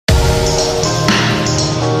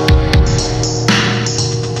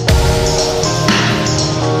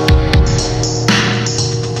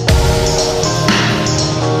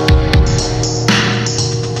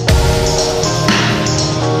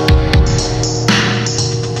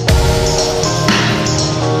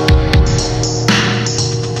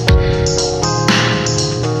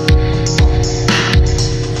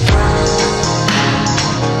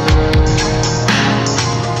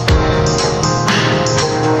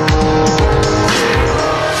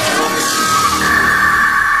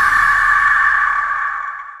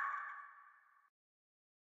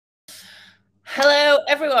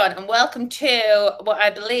everyone, and welcome to what I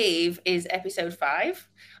believe is episode 5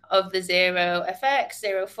 of the Zero FX,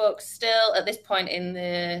 Zero Fucks. Still, at this point in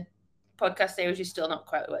the podcast series, you're still not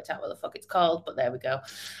quite worked out what the fuck it's called, but there we go.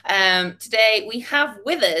 Today, we have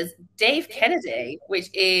with us Dave Kennedy,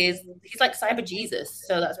 he's like Cyber Jesus,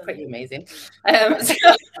 so that's pretty amazing.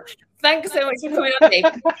 So thanks so much for coming on, Dave.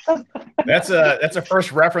 That's a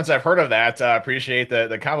first reference I've heard of that. Appreciate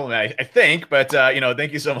the compliment, I think, but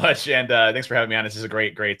thank you so much, and thanks for having me on. This is a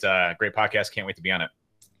great podcast. Can't wait to be on it.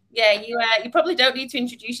 Yeah, you probably don't need to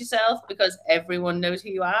introduce yourself because everyone knows who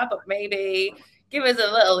you are, but maybe give us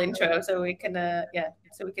a little intro so we can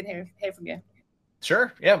hear from you.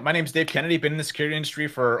 Sure. Yeah, my name's Dave Kennedy. Been in the security industry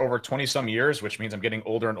for over 20 some years, which means I'm getting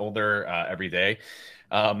older and older every day.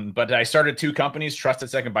 But I started 2 companies, Trusted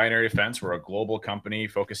Second Binary Defense. We're a global company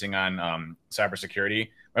focusing on cybersecurity.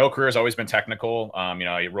 My whole career has always been technical.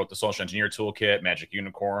 I wrote the Social Engineer Toolkit, Magic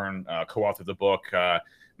Unicorn, co-authored the book,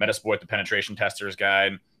 Metasploit, the Penetration Tester's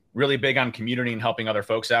Guide. Really big on community and helping other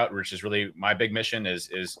folks out, which is really my big mission is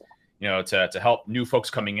to help new folks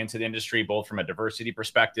coming into the industry, both from a diversity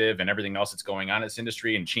perspective and everything else that's going on in this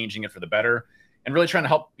industry and changing it for the better. And really trying to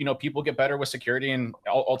help, people get better with security and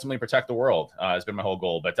ultimately protect the world has been my whole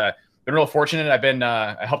goal. But been real fortunate.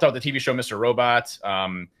 I helped out the TV show Mr. Robot.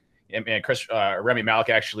 And Remy Malik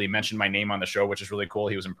actually mentioned my name on the show, which is really cool.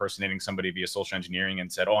 He was impersonating somebody via social engineering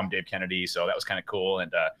and said, "Oh, I'm Dave Kennedy." So that was kind of cool.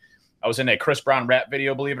 And I was in a Chris Brown rap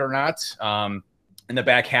video, believe it or not, in the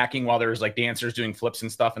back hacking while there's like dancers doing flips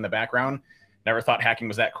and stuff in the background. Never thought hacking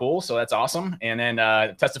was that cool. So that's awesome. And then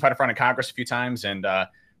testified in front of Congress a few times and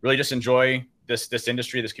really just enjoy this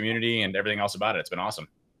industry, this community, and everything else about it. It's been awesome.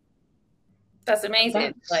 That's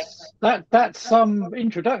amazing. That's some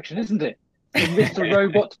introduction, isn't it? From Mr.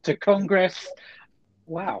 Robot to Congress.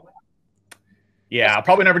 Wow. Yeah, I'll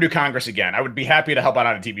probably never do Congress again. I would be happy to help out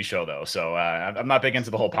on a TV show though. So I'm not big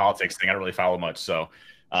into the whole politics thing. I don't really follow much. So,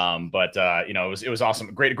 it was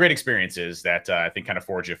awesome. Great experiences that I think kind of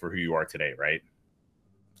forge you for who you are today, right?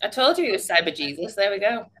 I told you he was Cyber Jesus. There we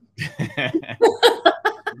go.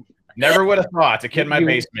 Never would have thought a kid in my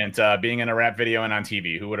basement being in a rap video and on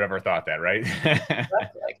TV. Who would have ever thought that, right?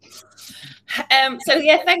 So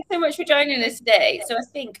yeah, thanks so much for joining us today. So I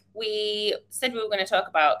think we said we were going to talk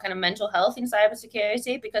about kind of mental health in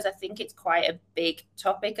cybersecurity because I think it's quite a big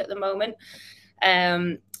topic at the moment.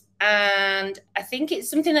 And I think it's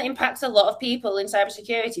something that impacts a lot of people in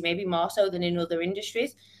cybersecurity, maybe more so than in other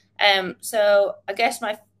industries. So I guess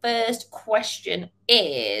my first question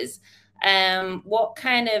is, what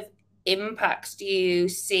kind of impacts do you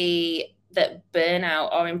see that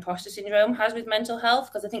burnout or imposter syndrome has with mental health?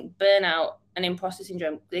 Because I think burnout and imposter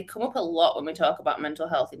syndrome, they come up a lot when we talk about mental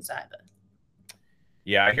health in cyber.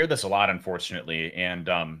 Yeah, I hear this a lot, unfortunately. And,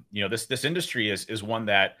 this industry is one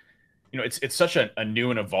that, it's such a new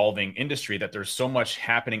and evolving industry that there's so much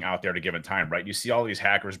happening out there at a given time, right? You see all these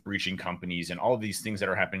hackers breaching companies and all of these things that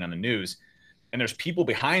are happening on the news. And there's people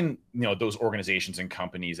behind, those organizations and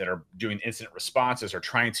companies that are doing incident responses or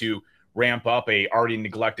trying to ramp up a already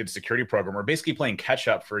neglected security program or basically playing catch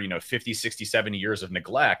up for, 50, 60, 70 years of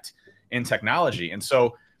neglect in technology. And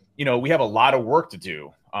so, we have a lot of work to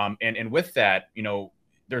do. And with that,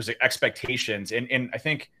 there's expectations. And I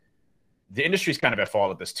think the industry's kind of at fault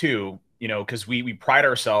with this too, because we pride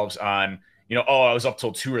ourselves on, I was up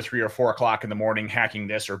till 2 or 3 or 4 o'clock in the morning hacking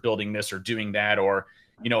this or building this or doing that, or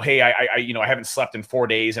hey, I haven't slept in 4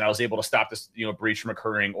 days and I was able to stop this, breach from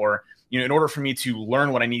occurring, or, in order for me to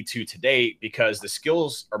learn what I need to today, because the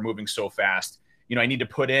skills are moving so fast, I need to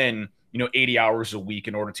put in, 80 hours a week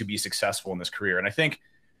in order to be successful in this career. And I think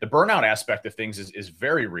the burnout aspect of things is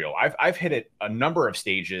very real. I've hit it a number of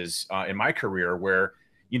stages in my career where,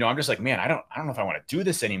 I'm just like, man, I don't know if I want to do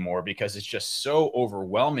this anymore because it's just so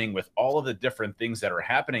overwhelming with all of the different things that are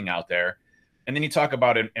happening out there. And then you talk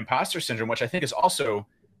about imposter syndrome, which I think is also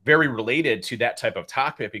very related to that type of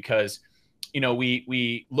topic because,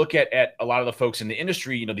 we look at a lot of the folks in the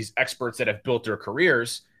industry, these experts that have built their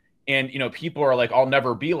careers and, people are like, I'll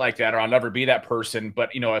never be like that, or I'll never be that person. But,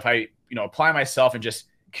 if I, apply myself and just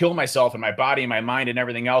kill myself and my body and my mind and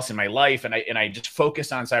everything else in my life, and I just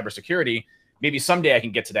focus on cybersecurity, maybe someday I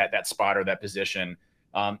can get to that spot or that position.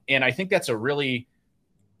 And I think that's a really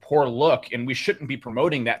poor look, and we shouldn't be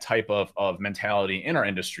promoting that type of mentality in our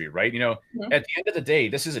industry, right? Mm-hmm. At the end of the day,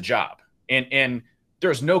 this is a job, and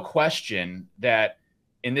there's no question that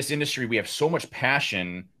in this industry we have so much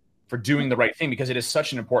passion for doing the right thing because it is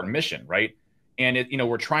such an important mission, right? And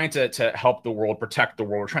we're trying to help the world, protect the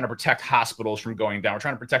world. We're trying to protect hospitals from going down. We're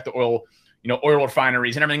trying to protect the oil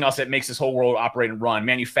refineries and everything else that makes this whole world operate and run,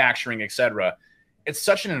 manufacturing, et cetera. it's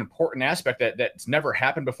such an important aspect that's never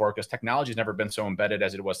happened before because technology has never been so embedded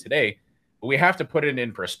as it was today. But we have to put it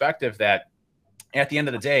in perspective that at the end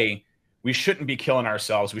of the day, we shouldn't be killing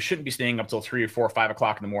ourselves. We shouldn't be staying up till 3 or 4 or 5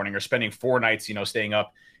 o'clock in the morning or spending 4 nights, staying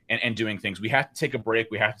up and doing things. We have to take a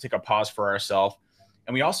break. We have to take a pause for ourselves.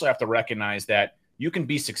 And we also have to recognize that you can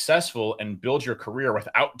be successful and build your career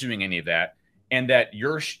without doing any of that. And that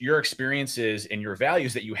your experiences and your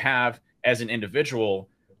values that you have as an individual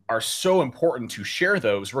are so important to share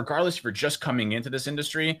those, regardless if you're just coming into this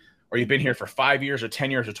industry or you've been here for 5 years or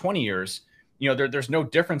 10 years or 20 years. There's no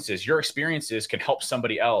differences. Your experiences can help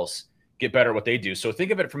somebody else get better at what they do. So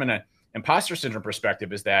think of it from an imposter syndrome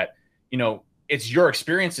perspective is that, it's your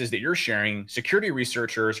experiences that you're sharing. Security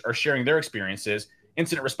researchers are sharing their experiences.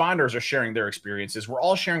 Incident responders are sharing their experiences. We're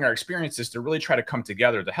all sharing our experiences to really try to come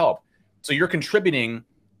together to help. So you're contributing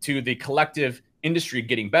to the collective industry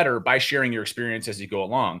getting better by sharing your experience as you go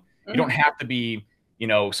along. You don't have to be,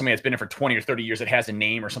 somebody that's been in for 20 or 30 years that has a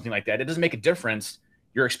name or something like that. It doesn't make a difference.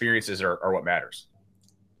 Your experiences are what matters.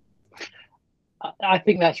 I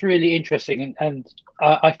think that's really interesting. And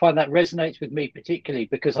I find that resonates with me particularly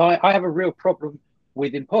because I have a real problem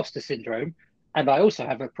with imposter syndrome. And I also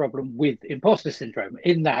have a problem with imposter syndrome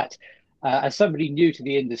in that as somebody new to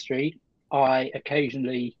the industry, I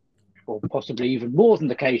occasionally, or possibly even more than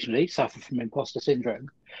occasionally, suffer from imposter syndrome.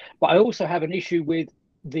 But I also have an issue with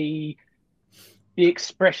the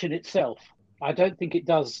expression itself. I don't think it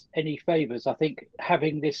does any favors. I think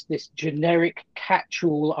having this generic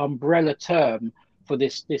catch-all umbrella term for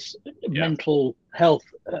this mental health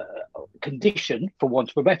condition, for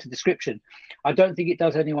want of a better description, I don't think it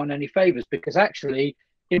does anyone any favors, because actually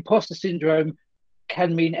imposter syndrome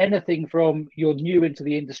can mean anything from you're new into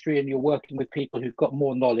the industry and you're working with people who've got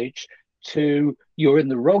more knowledge, to you're in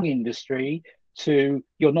the wrong industry, to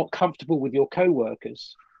you're not comfortable with your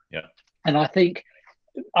co-workers. Yeah. And I think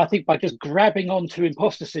by just grabbing onto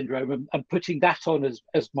imposter syndrome and putting that on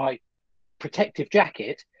as my protective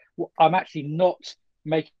jacket, I'm actually not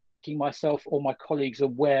making myself or my colleagues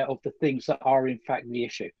aware of the things that are in fact the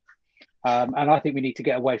issue. And I think we need to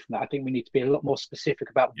get away from that. I think we need to be a lot more specific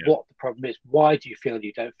about what the problem is. Why do you feel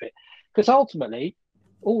you don't fit? Because ultimately,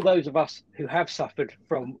 all those of us who have suffered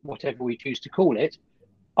from whatever we choose to call it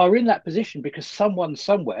are in that position because someone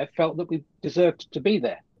somewhere felt that we deserved to be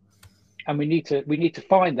there. And we need to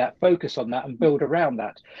find that, focus on that, and build around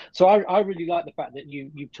that. So I really like the fact that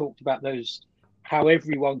you talked about those, how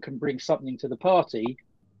everyone can bring something to the party,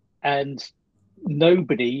 and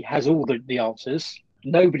nobody has all the answers.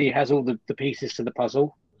 Nobody has all the pieces to the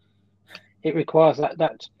puzzle. It requires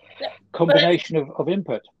that combination of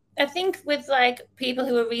input. I think with like people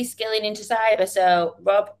who are reskilling into cyber. So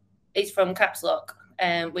Rob is from Caps Lock,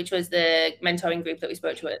 which was the mentoring group that we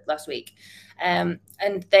spoke to last week. And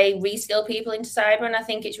they reskill people into cyber. And I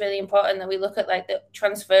think it's really important that we look at like the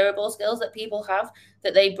transferable skills that people have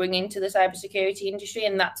that they bring into the cybersecurity industry.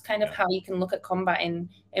 And that's kind of how you can look at combating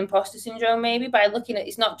imposter syndrome, maybe by looking at,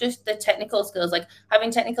 it's not just the technical skills. Like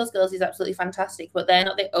having technical skills is absolutely fantastic, but they're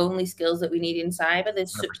not the only skills that we need in cyber.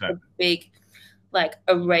 There's 100%. Such a big like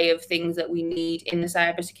array of things that we need in the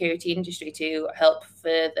cybersecurity industry to help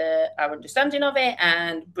further our understanding of it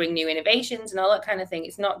and bring new innovations and all that kind of thing.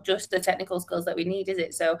 It's not just the technical skills that we need, is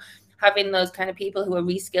it? So having those kind of people who are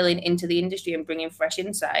reskilling into the industry and bringing fresh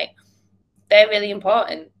insight, they're really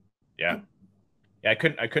important. Yeah, I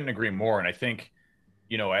couldn't agree more. And I think,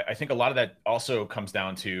 I think a lot of that also comes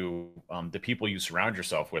down to the people you surround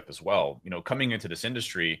yourself with as well. Coming into this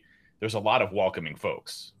industry, there's a lot of welcoming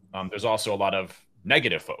folks. There's also a lot of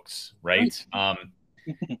negative folks, right?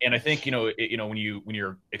 And I think when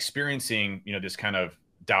you're experiencing this kind of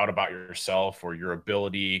doubt about yourself or your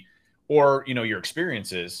ability or your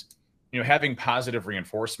experiences, having positive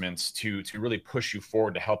reinforcements to really push you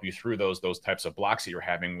forward to help you through those types of blocks that you're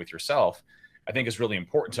having with yourself, I think is really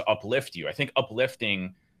important to uplift you. I think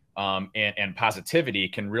uplifting and positivity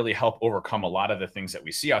can really help overcome a lot of the things that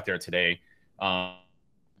we see out there today.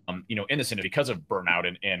 In this industry, because of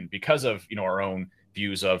burnout and because of our own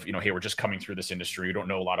views of hey, we're just coming through this industry, we don't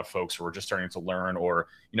know a lot of folks, or we're just starting to learn, or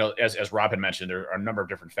as Rob had mentioned, there are a number of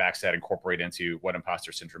different facts that incorporate into what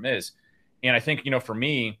imposter syndrome is. And I think for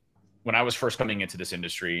me, when I was first coming into this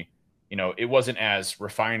industry, it wasn't as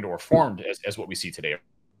refined or formed as what we see today,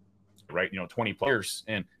 right? 20 players,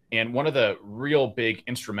 and one of the real big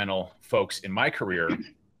instrumental folks in my career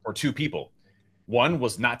were two people. One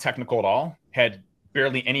was not technical at all, had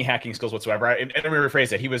barely any hacking skills whatsoever. And let me rephrase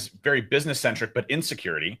that. He was very business centric, but in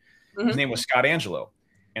security. Mm-hmm. His name was Scott Angelo.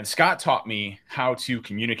 And Scott taught me how to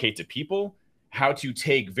communicate to people, how to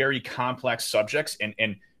take very complex subjects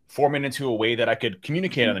and form it into a way that I could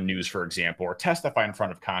communicate on the news, for example, or testify in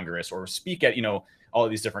front of Congress, or speak at, all of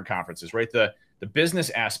these different conferences, right? The business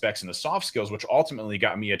aspects and the soft skills, which ultimately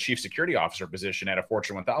got me a chief security officer position at a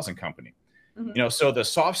Fortune 1000 company. So the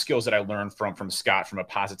soft skills that I learned from Scott, from a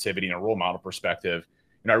positivity and a role model perspective,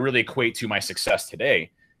 I really equate to my success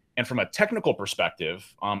today. And from a technical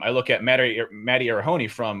perspective, I look at Matty Arahoni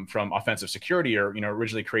from Offensive Security, or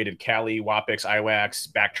originally created Kali, WAPix,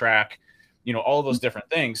 IWAX, Backtrack, all of those different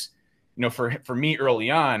things. For me early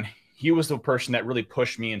on, he was the person that really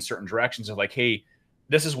pushed me in certain directions of like, hey,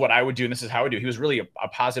 this is what I would do, and this is how I do. He was really a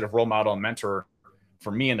positive role model and mentor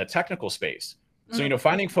for me in the technical space. So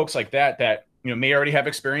finding folks like that may already have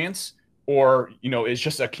experience, or is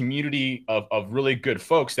just a community of really good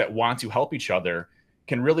folks that want to help each other,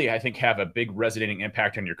 can really, I think, have a big resonating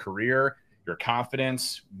impact on your career, your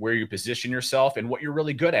confidence, where you position yourself, and what you're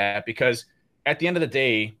really good at. Because at the end of the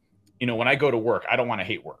day, when I go to work, I don't want to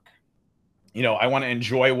hate work. I want to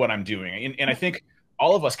enjoy what I'm doing. And I think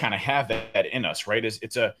all of us kind of have that in us, right?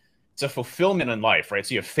 It's a fulfillment in life, right?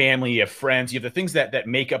 So you have family, you have friends, you have the things that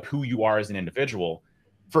make up who you are as an individual.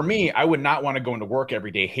 For me, I would not want to go into work every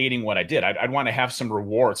day hating what I did. I'd want to have some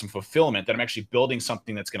reward, some fulfillment, that I'm actually building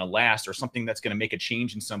something that's going to last, or something that's going to make a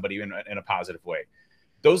change in somebody in a positive way.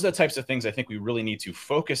 Those are the types of things I think we really need to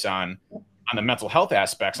focus on the mental health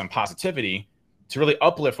aspects, on positivity, to really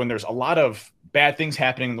uplift when there's a lot of bad things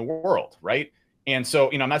happening in the world, right? And so,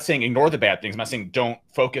 I'm not saying ignore the bad things. I'm not saying don't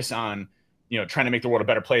focus on, trying to make the world a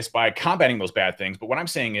better place by combating those bad things. But what I'm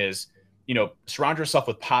saying is, surround yourself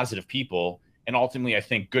with positive people. And ultimately, I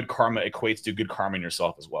think good karma equates to good karma in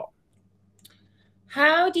yourself as well.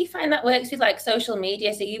 How do you find that works with like social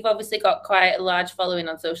media? So you've obviously got quite a large following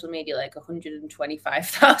on social media, like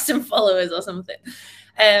 125,000 followers or something.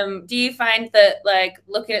 Do you find that like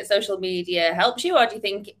looking at social media helps you, or do you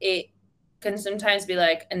think it can sometimes be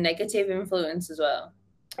like a negative influence as well?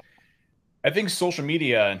 I think social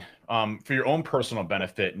media, for your own personal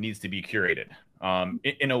benefit, needs to be curated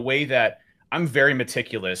in a way that I'm very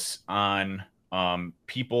meticulous on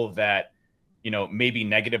people that, may be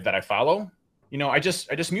negative that I follow. I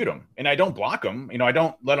just mute them, and I don't block them. I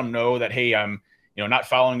don't let them know that, hey, I'm, not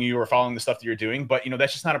following you or following the stuff that you're doing. But,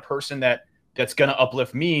 that's just not a person that's going to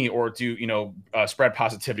uplift me or do, spread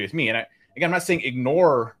positivity with me. And again, I'm not saying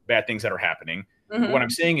ignore bad things that are happening. What I'm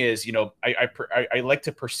saying is, I like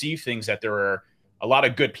to perceive things that there are a lot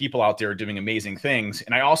of good people out there doing amazing things.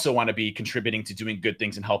 And I also want to be contributing to doing good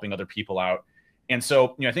things and helping other people out. And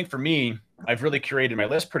so, I think for me, I've really curated my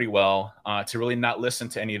list pretty well to really not listen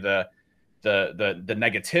to any of the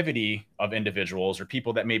negativity of individuals or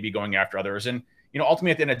people that may be going after others. And,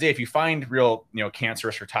 ultimately at the end of the day, if you find real,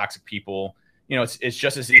 cancerous or toxic people, it's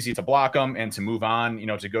just as easy to block them and to move on,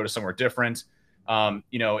 to go to somewhere different.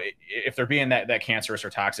 If they're being that cancerous or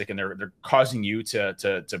toxic and they're causing you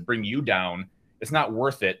to bring you down, it's not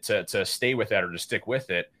worth it to stay with that or to stick with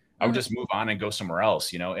it. I would just move on and go somewhere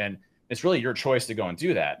else, and it's really your choice to go and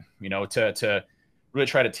do that, to really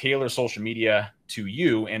try to tailor social media to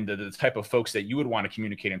you and the type of folks that you would want to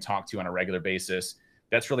communicate and talk to on a regular basis.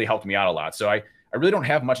 That's really helped me out a lot. So I really don't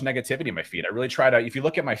have much negativity in my feed. I really try to, if you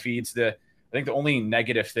look at my feeds, I think the only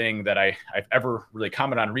negative thing that I've ever really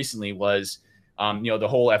commented on recently was, the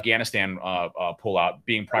whole Afghanistan pullout,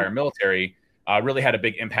 being prior military, really had a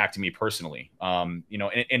big impact to me personally. And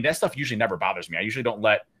that stuff usually never bothers me. I usually don't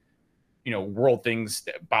let, world things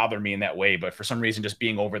bother me in that way. But for some reason, just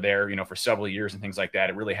being over there, for several years and things like that,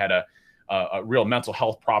 it really had a real mental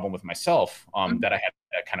health problem with myself that I had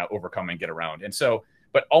to kind of overcome and get around. And so,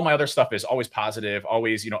 but all my other stuff is always positive,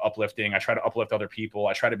 always, uplifting. I try to uplift other people.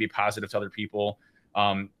 I try to be positive to other people.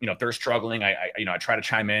 If they're struggling, I try to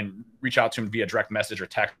chime in, reach out to them via direct message or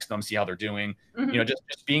text them, see how they're doing,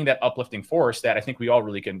 just being that uplifting force that I think we all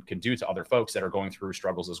really can do to other folks that are going through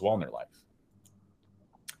struggles as well in their life.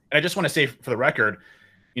 And I just want to say for the record,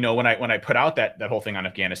 when I put out that whole thing on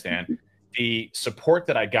Afghanistan, the support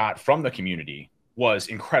that I got from the community was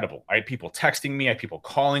incredible. I had people texting me, I had people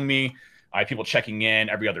calling me, I had people checking in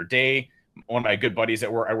every other day. One of my good buddies that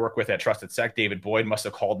I work with at Trusted Sec, David Boyd, must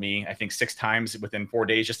have called me, I think 6 times within 4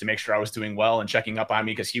 days just to make sure I was doing well and checking up on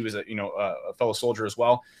me because he was a fellow soldier as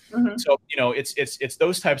well. So, it's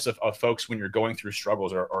those types of folks when you're going through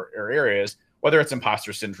struggles or areas, whether it's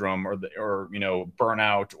imposter syndrome or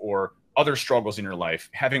burnout or other struggles in your life,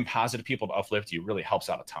 having positive people to uplift you really helps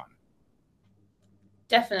out a ton.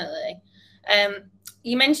 Definitely.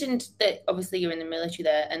 You mentioned that obviously you're in the military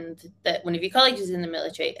there and that one of your colleagues is in the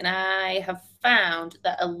military. And I have found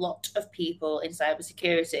that a lot of people in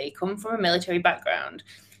cybersecurity come from a military background.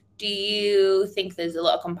 Do you think there's a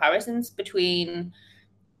lot of comparisons between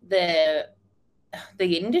the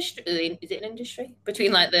the industry, is it an industry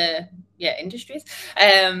between like the industries,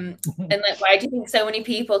 and like why do you think so many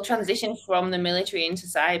people transition from the military into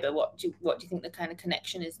cyber? What do you think the kind of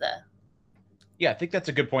connection is there? Yeah, I think that's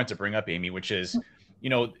a good point to bring up, Amy, which is, you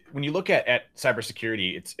know, when you look at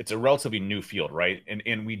cybersecurity, it's a relatively new field, right?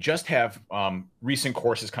 And we just have recent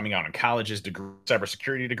courses coming out in colleges,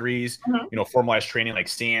 cybersecurity degrees, you know, formalized training like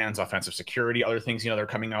SANS, offensive security, other things, you know, they're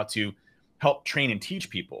coming out to help train and teach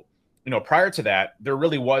people. You know, prior to that, there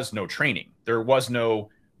really was no training. There was no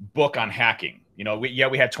book on hacking. You know, we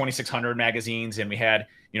had 2600 magazines, and we had,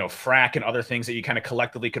 you know, FRAC and other things that you kind of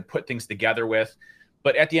collectively could put things together with.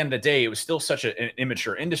 But at the end of the day, it was still such an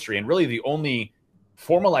immature industry. And really the only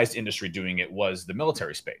formalized industry doing it was the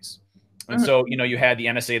military space. And so, you know, you had the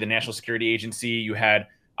NSA, the National Security Agency, you had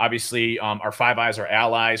obviously our Five Eyes, our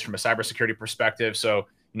allies from a cybersecurity perspective. So,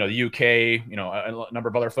 you know, the UK, you know, a number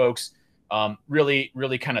of other folks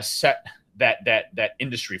really kind of set that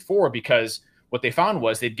industry forward, because what they found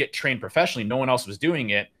was they'd get trained professionally. No one else was doing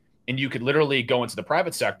it. And you could literally go into the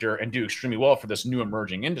private sector and do extremely well for this new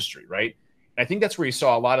emerging industry, right? I think that's where you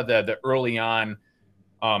saw a lot of the early on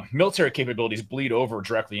military capabilities bleed over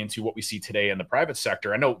directly into what we see today in the private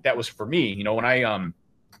sector. I know that was for me. You know, when I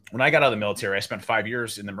got out of the military, I spent 5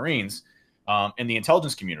 years in the Marines in the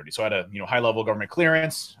intelligence community. So I had a high level government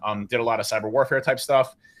clearance, did a lot of cyber warfare type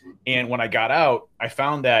stuff. And when I got out, I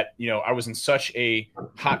found that I was in such a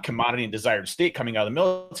hot commodity and desired state coming out of the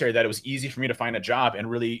military that it was easy for me to find a job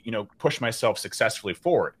and really push myself successfully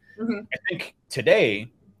forward. I think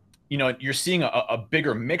today, you're seeing a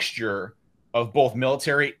bigger mixture of both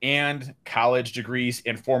military and college degrees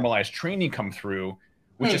and formalized training come through,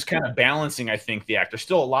 which is kind of balancing, I think, the act. There's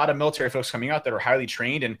still a lot of military folks coming out that are highly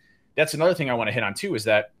trained. And that's another thing I want to hit on too, is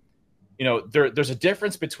that, there's a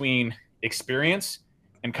difference between experience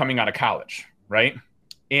and coming out of college, right?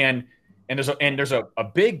 And there's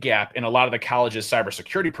a big gap in a lot of the colleges'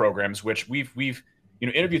 cybersecurity programs, which we've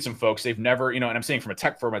interviewed some folks. They've never, and I'm saying from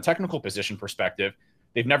a technical position perspective,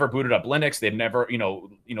 they've never booted up Linux. They've never,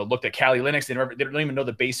 looked at Kali Linux. They don't even know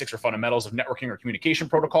the basics or fundamentals of networking or communication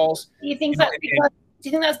protocols. Do you think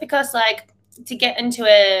that's because like to get into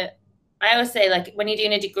I always say, like, when you're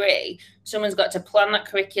doing a degree, someone's got to plan that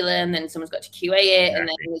curriculum, then someone's got to QA it, and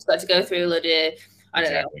then it's got to go through a lot of, I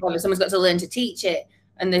don't know, someone's got to learn to teach it,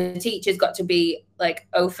 and the teacher's got to be like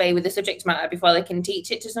au fait with the subject matter before they can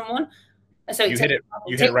teach it to someone. So you hit it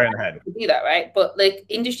right on the head. To do that, right? But like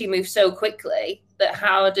industry moves so quickly that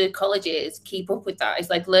how do colleges keep up with that?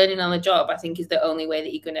 It's like learning on the job, I think, is the only way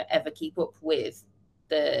that you're going to ever keep up with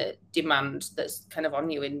the demand that's kind of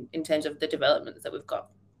on you in terms of the developments that we've got.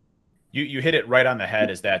 You hit it right on the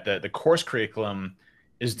head, is that the course curriculum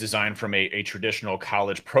is designed from a traditional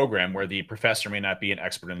college program where the professor may not be an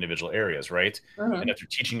expert in individual areas, right? And if they're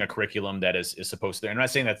teaching a curriculum that is supposed to, and I'm not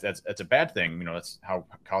saying that's a bad thing, that's how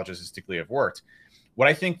colleges historically have worked. What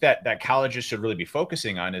I think that colleges should really be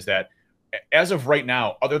focusing on is that, as of right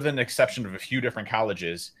now, other than the exception of a few different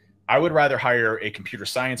colleges, I would rather hire a computer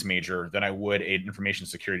science major than I would an information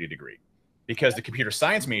security degree, because the computer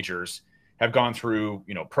science majors have gone through,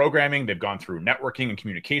 programming, they've gone through networking and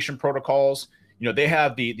communication protocols. They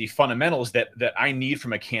have the fundamentals that I need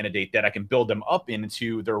from a candidate, that I can build them up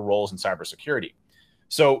into their roles in cybersecurity.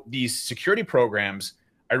 So these security programs,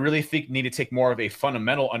 I really think, need to take more of a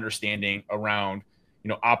fundamental understanding around,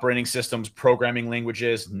 operating systems, programming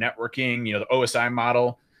languages, networking, the OSI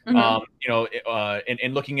model,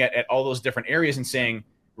 and looking at all those different areas and saying,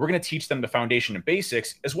 we're going to teach them the foundation and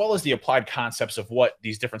basics, as well as the applied concepts of what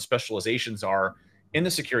these different specializations are in the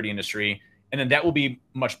security industry. And then that will be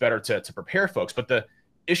much better to prepare folks. But the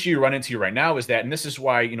issue you run into right now is that, and this is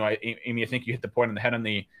why, Amy, I think you hit the point on the head on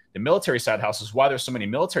the military side house, is why there's so many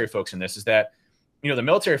military folks in this, is that, the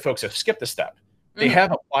military folks have skipped a step. They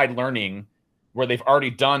have applied learning where they've already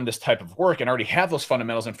done this type of work and already have those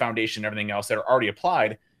fundamentals and foundation and everything else that are already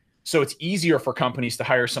applied. So it's easier for companies to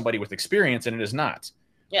hire somebody with experience, and it is not.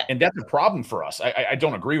 Yeah. And that's a problem for us. I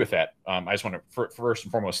don't agree with that. I just want to first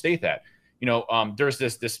and foremost state that, there's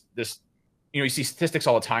this, you see statistics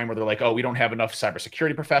all the time where they're like, oh, we don't have enough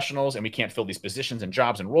cybersecurity professionals and we can't fill these positions and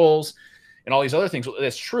jobs and roles and all these other things. Well,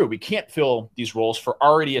 that's true. We can't fill these roles for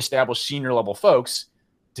already established senior level folks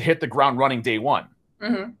to hit the ground running day one.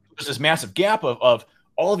 There's this massive gap of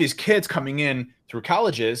all of these kids coming in through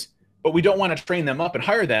colleges, but we don't want to train them up and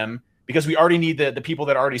hire them because we already need the people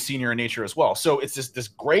that are already senior in nature as well. So it's this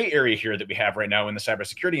gray area here that we have right now in the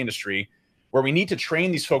cybersecurity industry, where we need to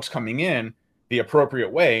train these folks coming in the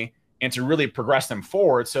appropriate way and to really progress them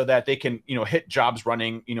forward so that they can, hit jobs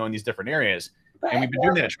running, in these different areas. And we've been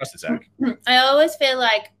doing that at Trusted Zach. I always feel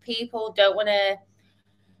like people don't want to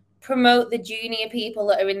promote the junior people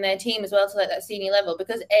that are in their team as well to like that senior level,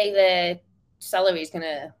 because A, their salary is going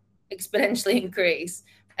to exponentially increase,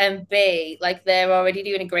 and B, like they're already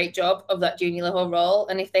doing a great job of that junior level role,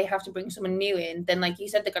 and if they have to bring someone new in, then like you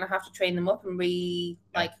said, they're going to have to train them up and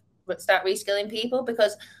start reskilling people,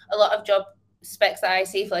 because a lot of job specs that I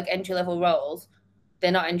see for like entry level roles,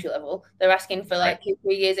 they're not entry level. They're asking for like 2-3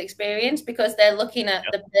 years experience, because they're looking at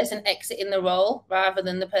the person exiting the role rather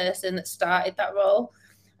than the person that started that role.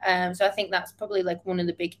 So I think that's probably like one of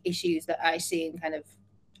the big issues that I see in kind of,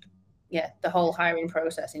 the whole hiring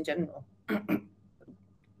process in general.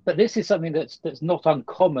 But this is something that's not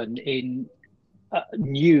uncommon in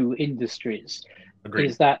new industries. Agreed.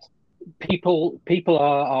 Is that people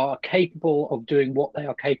are capable of doing what they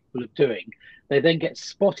are capable of doing. They then get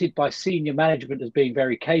spotted by senior management as being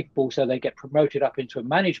very capable, so they get promoted up into a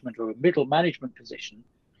management or a middle management position.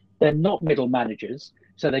 They're not middle managers,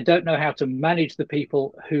 so they don't know how to manage the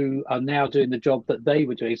people who are now doing the job that they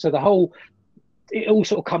were doing. So it all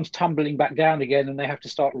sort of comes tumbling back down again, and they have to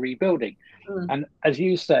start rebuilding. And as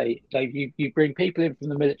you say, Dave, you bring people in from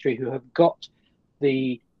the military who have got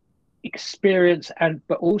the experience,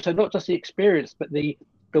 but also not just the experience, but the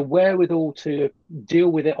wherewithal to deal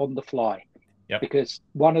with it on the fly. Yep. Because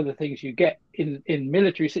one of the things you get in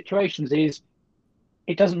military situations is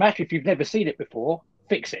it doesn't matter if you've never seen it before,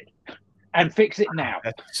 fix it, and fix it now.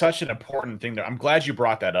 That's such an important thing. I'm glad you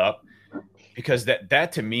brought that up, because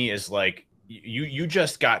that to me is like, you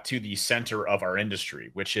just got to the center of our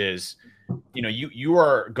industry, which is, you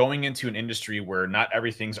are going into an industry where not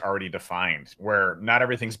everything's already defined, where not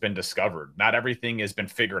everything's been discovered, not everything has been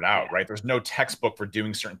figured out, right? There's no textbook for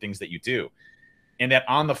doing certain things that you do. And that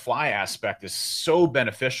on the fly aspect is so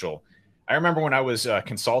beneficial. I remember when I was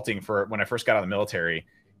consulting when I first got out of the military,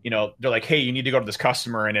 they're like, hey, you need to go to this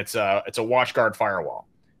customer and it's a WatchGuard firewall.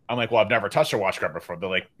 I'm like, well, I've never touched a WatchGuard before. They're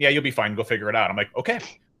like, yeah, you'll be fine. Go figure it out. I'm like, okay.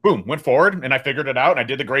 Boom, went forward and I figured it out and I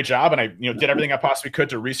did a great job and I did everything I possibly could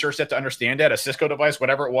to research it, to understand it, a Cisco device,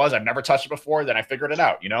 whatever it was. I've never touched it before. Then I figured it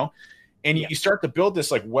out, and you start to build this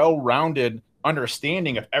like well-rounded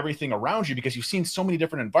understanding of everything around you, because you've seen so many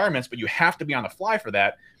different environments, but you have to be on the fly for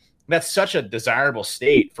that. That's such a desirable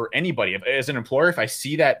state for anybody. As an employer, if I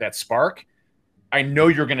see that spark, I know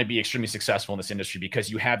you're going to be extremely successful in this industry, because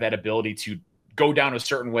you have that ability to go down a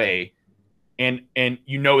certain way and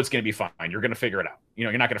it's going to be fine. You're going to figure it out.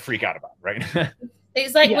 You're not going to freak out about it, right?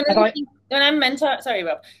 It's like when I'm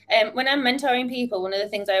when I'm mentoring people, one of the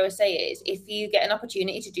things I always say is, if you get an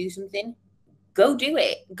opportunity to do something, go do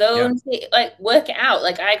it. Go and see, work it out.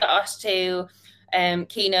 Like I got asked to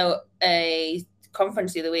keynote a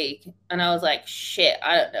conference the other week, and I was like, shit,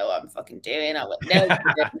 I don't know what I'm fucking doing. I went, no. And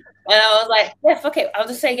I was like, yeah, fuck it. I'll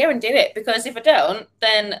just say go and do it, because if I don't,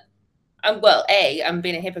 then I'm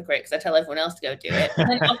being a hypocrite because I tell everyone else to go do it. And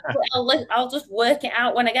then I'll just work it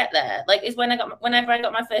out when I get there. Like, it's whenever I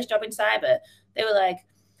got my first job in cyber, they were like,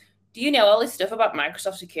 do you know all this stuff about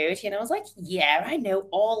Microsoft security? And I was like, yeah, I know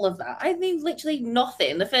all of that. I knew literally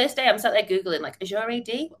nothing. The first day I'm sat there Googling, like, Azure AD?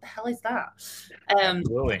 What the hell is that?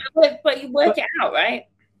 But you work it out, right?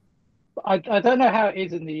 I don't know how it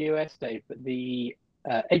is in the US, Dave, but the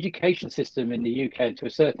education system in the UK, and to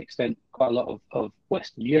a certain extent, quite a lot of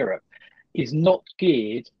Western Europe, is not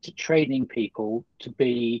geared to training people to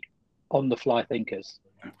be on-the-fly thinkers.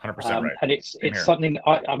 100% right. And it's something,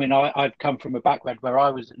 I've come from a background where I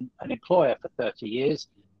was an employer for 30 years,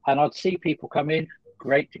 and I'd see people come in,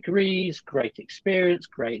 great degrees, great experience,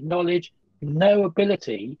 great knowledge, no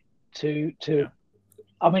ability a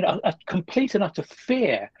complete and utter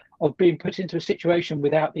fear of being put into a situation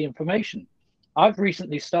without the information. I've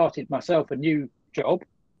recently started myself a new job,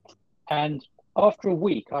 and after a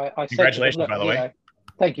week, I said, congratulations, by the way.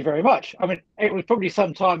 Thank you very much. I mean, it was probably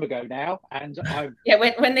some time ago now, and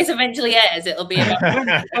when this eventually airs, it'll be about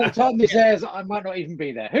by the time this airs, I might not even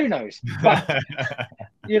be there. Who knows? But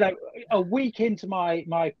a week into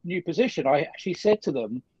my new position, I actually said to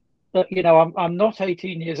them that I'm not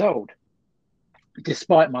 18 years old,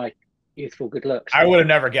 despite my youthful good looks. I would have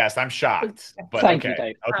never guessed. I'm shocked. But Thank you,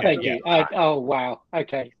 Dave. Okay. Thank you. Oh wow.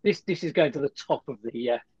 Okay, this is going to the top of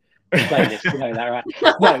the playlist. You know that, right?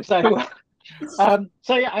 No,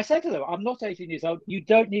 so yeah, I said to them, I'm not 18 years old. You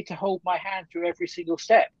don't need to hold my hand through every single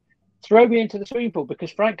step. Throw me into the swimming pool,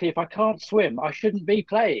 because frankly, if I can't swim, I shouldn't be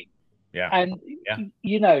playing. Yeah. And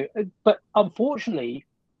but unfortunately,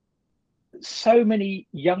 so many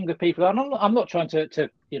younger people, and I'm not trying to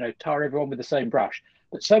tar everyone with the same brush,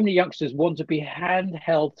 but so many youngsters want to be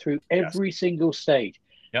handheld through every single stage.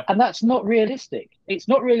 Yep. And that's not realistic. It's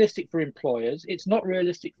not realistic for employers. It's not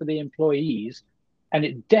realistic for the employees. And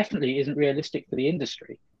it definitely isn't realistic for the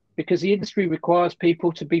industry. because the industry requires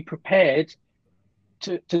people to be prepared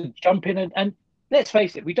to jump in and let's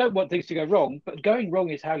face it, we don't want things to go wrong, but going wrong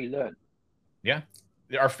is how you learn. Yeah.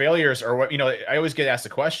 Our failures are what, I always get asked the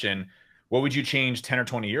question, what would you change 10 or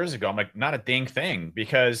 20 years ago? I'm like, not a dang thing,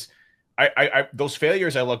 because I those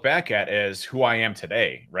failures I look back at as who I am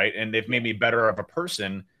today, right? And they've made me better of a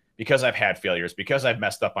person because I've had failures, because I've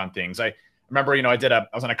messed up on things. I remember, I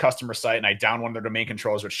was on a customer site and I downed one of their domain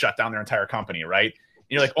controllers, which shut down their entire company, right? And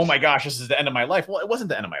you're like, oh my gosh, this is the end of my life. Well, it wasn't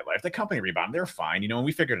the end of my life. The company rebounded. They're fine, and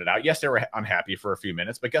we figured it out. Yes, they were unhappy for a few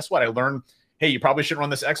minutes, but guess what? I learned, hey, you probably shouldn't run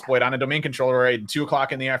this exploit on a domain controller at 2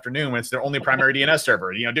 o'clock in the afternoon when it's their only primary DNS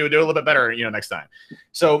server. Do a little bit better, next time.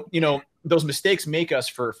 So, those mistakes make us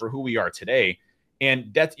for who we are today.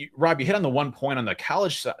 And that's, Rob, you hit on the one point on the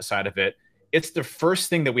college side of it. It's the first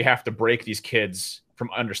thing that we have to break these kids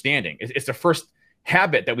from understanding. It's the first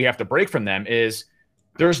habit that we have to break from them is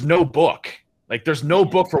there's no book. Like, there's no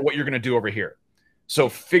book for what you're going to do over here. So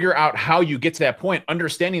figure out how you get to that point,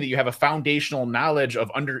 understanding that you have a foundational knowledge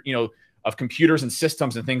of of computers and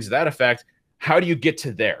systems and things of that effect. How do you get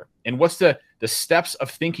to there? And what's the steps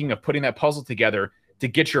of thinking of putting that puzzle together to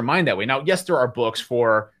get your mind that way? Now, yes, there are books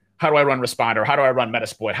for how do I run Responder? How do I run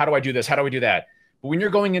Metasploit? How do I do this? How do I do that? But when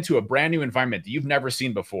you're going into a brand new environment that you've never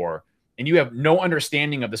seen before, and you have no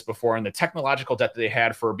understanding of this before, and the technological debt that they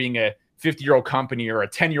had for being a 50-year-old company or a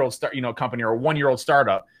 10-year-old company or a 1-year-old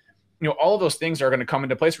startup, all of those things are going to come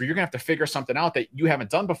into place where you're going to have to figure something out that you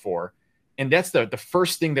haven't done before. And that's the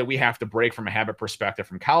first thing that we have to break from a habit perspective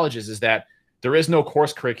from colleges, is that there is no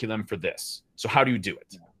course curriculum for this. So how do you do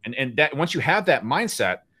it? And that once you have that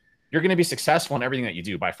mindset, you're going to be successful in everything that you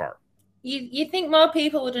do by far. You think more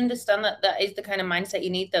people would understand that is the kind of mindset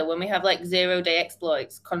you need, though, when we have like 0-day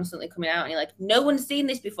exploits constantly coming out and you're like, no one's seen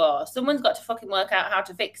this before. Someone's got to fucking work out how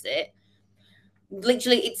to fix it.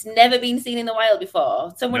 Literally, it's never been seen in the wild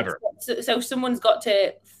before. Someone's got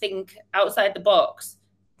to think outside the box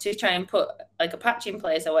to try and put like a patch in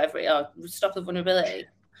place or whatever, or stop the vulnerability.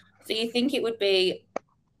 So you think it would be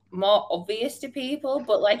more obvious to people,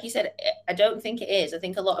 but like you said, I don't think it is. I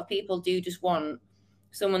think a lot of people do just want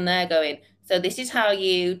someone there going, so this is how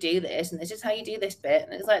you do this, and this is how you do this bit.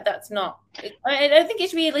 And it's like, that's not, I don't think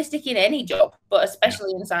it's realistic in any job, but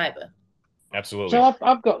especially in cyber. Absolutely. So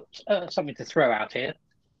I've got something to throw out here.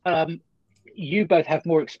 You both have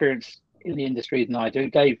more experience in the industry than I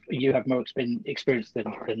do. Dave, you have more experience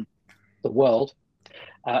than the world,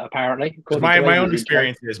 apparently. My own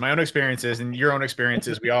experiences, and your own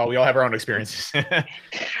experiences. We all have our own experiences.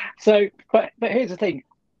 So, but here's the thing: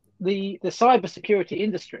 the cybersecurity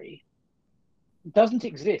industry doesn't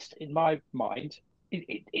exist in my mind.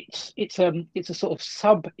 It's a sort of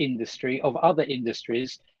sub industry of other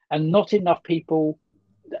industries, and not enough people.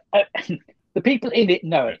 The people in it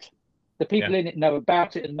know it. The people in it know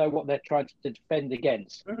about it and know what they're trying to defend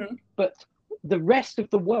against. Mm-hmm. But the rest of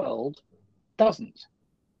the world doesn't.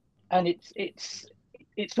 And it's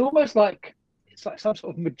almost like some sort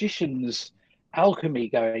of magician's alchemy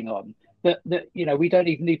going on that we don't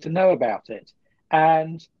even need to know about it.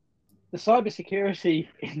 And the cybersecurity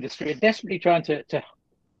industry are desperately trying to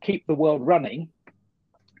keep the world running,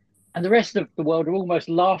 and the rest of the world are almost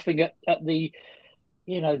laughing at the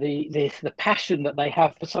the passion that they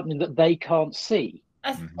have for something that they can't see.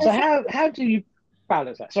 So how do you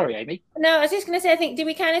balance that? Sorry, Amy. No, I was just going to say, I think, did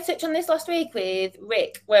we kind of touch on this last week with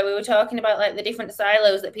Rick, where we were talking about like the different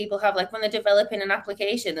silos that people have, like when they're developing an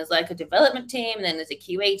application, there's like a development team, and then there's a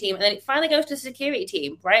QA team, and then it finally goes to the security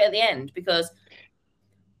team right at the end, because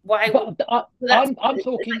why? I'm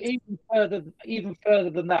talking even further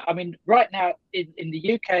than that. I mean, right now in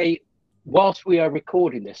the UK, whilst we are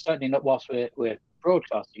recording this, certainly not whilst we're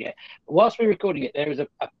broadcasting it, but whilst we're recording it, there is a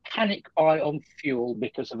panic buy on fuel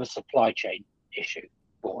because of a supply chain issue,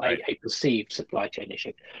 or a perceived supply chain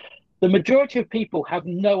issue. The majority of people have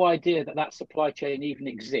no idea that supply chain even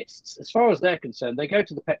exists. As far as they're concerned, they go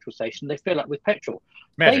to the petrol station, they fill up with petrol.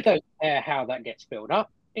 Magic. They don't care how that gets filled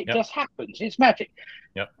up. It just happens. It's magic.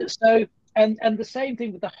 Yep. So, and the same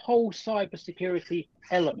thing with the whole cybersecurity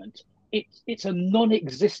element. It's a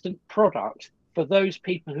non-existent product for those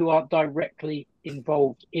people who aren't directly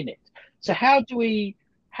involved in it. So how do we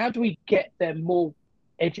get them more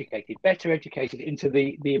educated, better educated into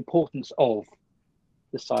the importance of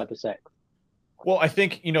the cybersec? Well, I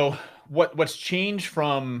think, what's changed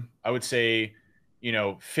from, I would say,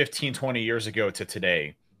 15, 20 years ago to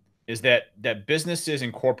today is that businesses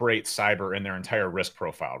incorporate cyber in their entire risk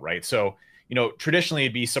profile, right? So, traditionally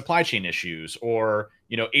it'd be supply chain issues or,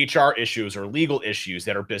 HR issues or legal issues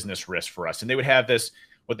that are business risk for us. And they would have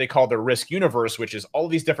what they call their risk universe, which is all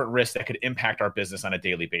these different risks that could impact our business on a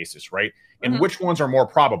daily basis, right? And which ones are more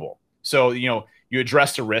probable. So, you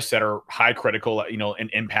address the risks that are high critical, and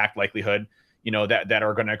impact likelihood, that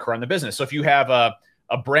are going to occur in the business. So if you have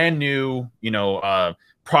a brand new,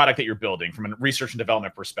 product that you're building from a research and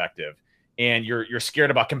development perspective, and you're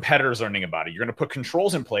scared about competitors learning about it, you're going to put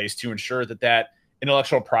controls in place to ensure that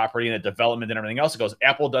intellectual property and the development and everything else goes.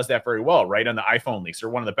 Apple does that very well, right? On the iPhone leaks, they're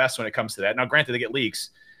one of the best when it comes to that. Now, granted, they get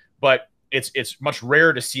leaks, but it's much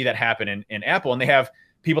rare to see that happen in Apple. And they have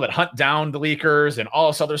people that hunt down the leakers and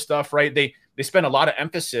all this other stuff, right? They spend a lot of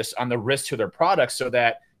emphasis on the risk to their products so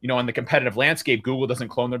that, on the competitive landscape, Google doesn't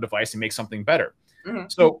clone their device and make something better.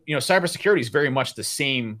 So, cybersecurity is very much the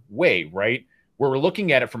same way, right? Where we're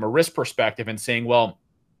looking at it from a risk perspective and saying, well,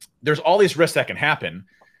 there's all these risks that can happen.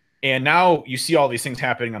 And now you see all these things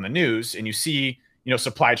happening on the news, and you see,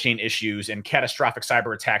 supply chain issues and catastrophic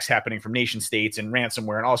cyber attacks happening from nation states and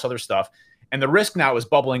ransomware and all this other stuff. And the risk now is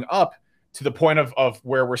bubbling up to the point of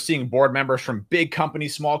where we're seeing board members from big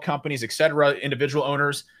companies, small companies, et cetera, individual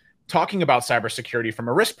owners talking about cybersecurity from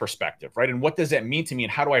a risk perspective, right? And what does that mean to me,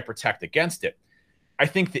 and how do I protect against it? I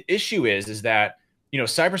think the issue is that,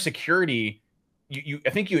 cybersecurity, I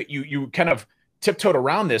think you kind of tiptoed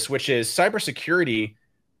around this, which is cybersecurity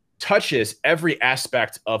touches every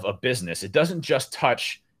aspect of a business. It doesn't just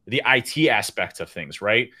touch the IT aspects of things,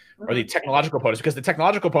 right? Or the technological components, because the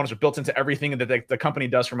technological components are built into everything that the company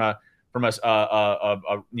does from a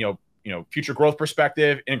future growth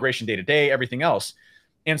perspective, integration day to day, everything else.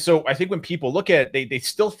 And so I think when people look at it, they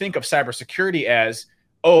still think of cybersecurity as,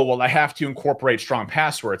 oh, well, I have to incorporate strong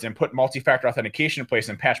passwords and put multi-factor authentication in place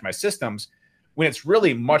and patch my systems, when it's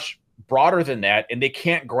really much broader than that. And they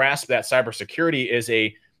can't grasp that cybersecurity is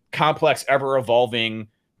a complex, ever-evolving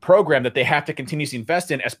program that they have to continuously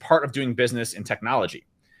invest in as part of doing business in technology.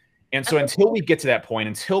 And so until we get to that point,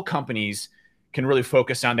 until companies can really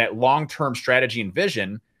focus on that long-term strategy and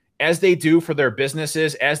vision, as they do for their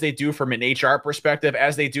businesses, as they do from an HR perspective,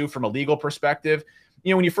 as they do from a legal perspective,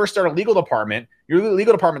 when you first start a legal department, your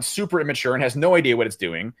legal department's super immature and has no idea what it's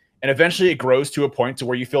doing. And eventually it grows to a point to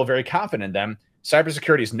where you feel very confident in them.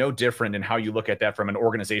 Cybersecurity is no different in how you look at that from an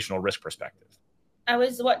organizational risk perspective. I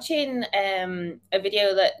was watching a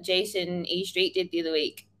video that Jason E. Street did the other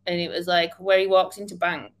week, and it was like where he walks into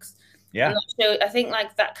banks. Yeah. So I think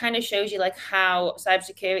that kind of shows you how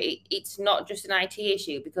cybersecurity, it's not just an IT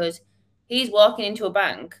issue, because he's walking into a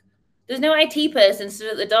bank. There's no IT person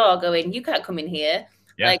stood at the door going, you can't come in here.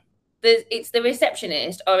 Yeah. It's the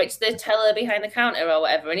receptionist, or it's the teller behind the counter or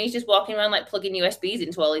whatever. And he's just walking around plugging USBs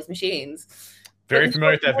into all these machines. Very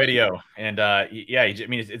familiar with that video. And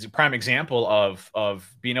it's a prime example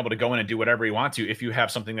of being able to go in and do whatever you want to if you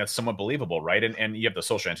have something that's somewhat believable, right? And you have the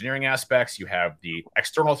social engineering aspects, you have the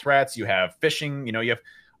external threats, you have phishing, you have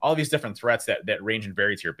all these different threats that range and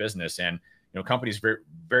vary to your business. And companies very,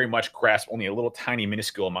 very much grasp only a little tiny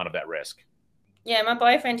minuscule amount of that risk. Yeah, my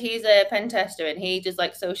boyfriend, he's a pen tester, and he does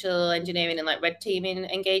social engineering and red teaming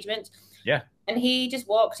engagements. Yeah. And he just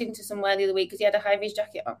walked into somewhere the other week because he had a high-vis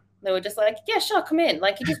jacket on. They were just like, yeah, sure, come in.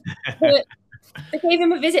 He just they gave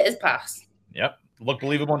him a visitor's pass. Yep. Look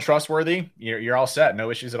believable and trustworthy. You're all set.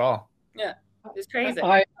 No issues at all. Yeah. It's crazy.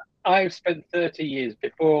 I've spent 30 years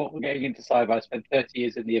before getting into cyber. I spent 30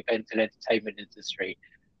 years in the event and entertainment industry.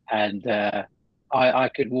 And I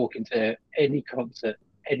could walk into any concert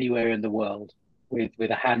anywhere in the world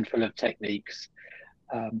with a handful of techniques.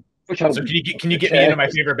 So can you get me into my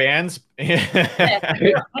favorite bands?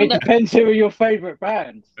 It depends who are your favorite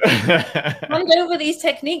bands. Hand over these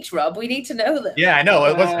techniques, Rob. We need to know them. Yeah, I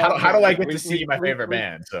know. How do I get to see my favorite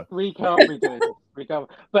band? So we can't be doing this. We can't.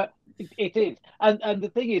 But it is, and the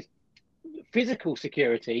thing is, physical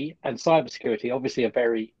security and cybersecurity obviously are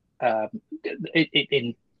very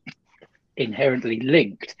inherently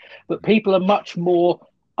linked. But people are much more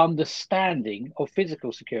understanding of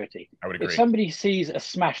physical security. I would agree. If somebody sees a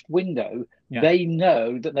smashed window, they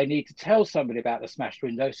know that they need to tell somebody about the smashed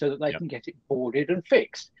window so that they can get it boarded and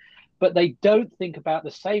fixed. But they don't think about the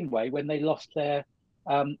same way when they lost their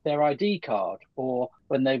ID card, or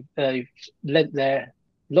when they've lent their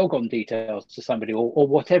logon details to somebody, or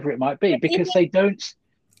whatever it might be, because they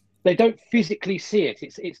don't physically see it.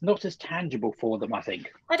 It's not as tangible for them, I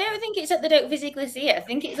think. I don't think it's that they don't physically see it. I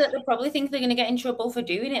think it's that they probably think they're going to get in trouble for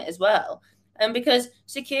doing it as well. And because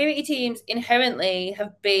security teams inherently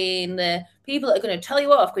have been the people that are going to tell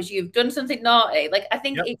you off because you've done something naughty. I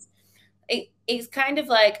think it's kind of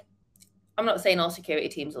I'm not saying all security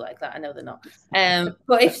teams are like that. I know they're not.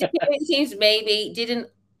 But if security teams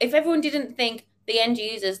if everyone didn't think the end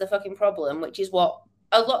user is the fucking problem, which is what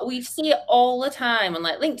a lot, we see it all the time on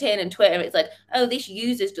like LinkedIn and Twitter. It's like, oh, this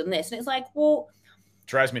user's done this. And it's like, well,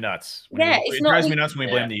 drives me nuts. It drives me nuts when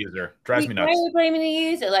we blame the user. Drives me nuts. Why are we blaming the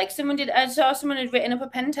user? Like I saw someone had written up a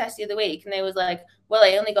pen test the other week, and they was like, "Well,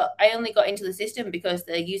 I only got into the system because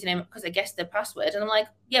the username, because I guessed the password." And I'm like,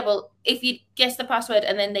 "Yeah, well, if you guessed the password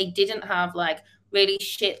and then they didn't have like really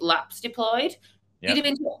shit laps deployed, you'd have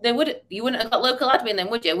been, you wouldn't have got local admin then,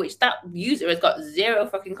 would you? Which that user has got zero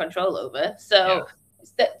fucking control over. So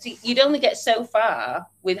you'd only get so far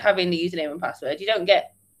with having the username and password. You don't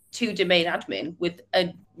get to domain admin with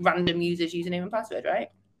a random user's username and password, right?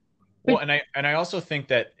 Well, and I also think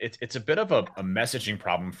that it's a bit of a messaging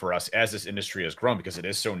problem for us as this industry has grown, because it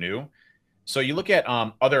is so new. So you look at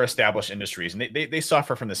other established industries, and they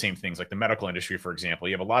suffer from the same things, like the medical industry, for example.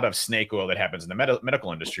 You have a lot of snake oil that happens in the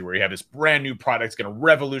medical industry, where you have this brand new product that's going to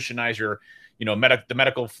revolutionize your, the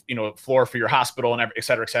medical, floor for your hospital, and et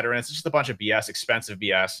cetera, et cetera. And it's just a bunch of BS, expensive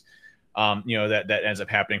BS. That ends up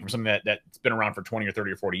happening from something that's been around for 20 or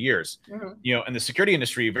 30 or 40 years. Mm-hmm. And the security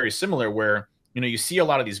industry, very similar, where, you see a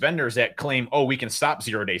lot of these vendors that claim, oh, we can stop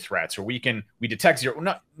 0-day threats, or we detect zero.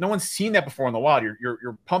 No one's seen that before in the wild.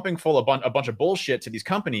 You're pumping full of a bunch of bullshit to these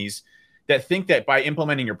companies that think that by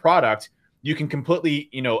implementing your product, you can completely,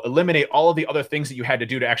 eliminate all of the other things that you had to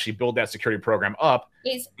do to actually build that security program up,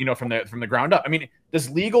 from the ground up. I mean, do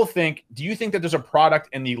you think that there's a product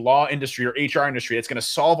in the law industry or HR industry that's going to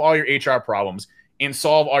solve all your HR problems and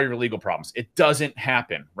solve all your legal problems? It doesn't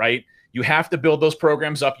happen, right? You have to build those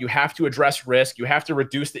programs up. You have to address risk. You have to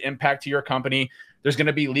reduce the impact to your company. There's going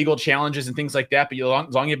to be legal challenges and things like that, but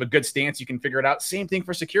as long as you have a good stance, you can figure it out. Same thing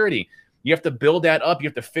for security. You have to build that up. You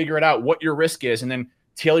have to figure it out, what your risk is, and then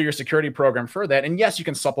tailor your security program for that. And yes, you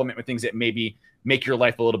can supplement with things that maybe make your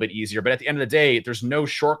life a little bit easier, but at the end of the day, there's no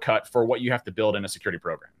shortcut for what you have to build in a security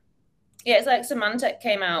program. Yeah, it's like Symantec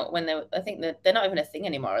came out when I think that they're not even a thing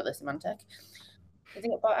anymore, are they, Symantec? I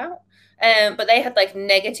think it got out. But they had like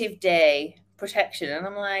negative day protection, and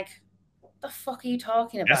I'm like, what the fuck are you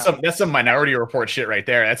talking about? That's some Minority Report shit right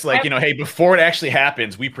there. That's like, hey, before it actually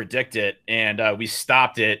happens, we predict it, and we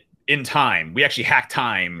stopped it in time. We actually hacked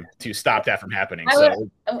time to stop that from happening.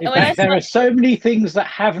 There are so many things that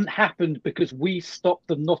haven't happened because we stopped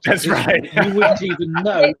them not. That's right. You wouldn't even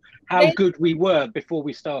know how good we were before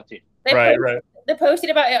we started. Right. They posted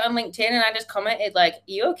about it on LinkedIn, and I just commented like,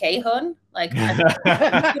 "You okay, hun? Like,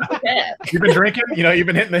 you've been drinking? You've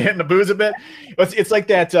been hitting the booze a bit." It's like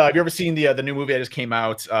that. Have you ever seen the new movie that just came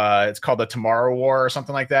out? It's called The Tomorrow War or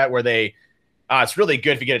something like that, where they. It's really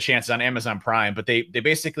good if you get a chance. It's on Amazon Prime, but they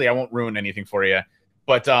basically, I won't ruin anything for you,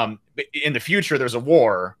 but in the future, there's a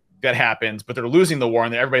war that happens, but they're losing the war,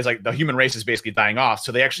 and everybody's like, the human race is basically dying off.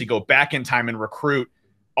 So they actually go back in time and recruit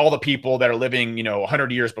all the people that are living,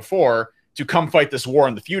 100 years before to come fight this war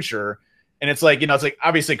in the future. And it's like, it's like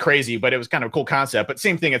obviously crazy, but it was kind of a cool concept. But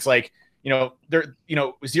same thing, it's like,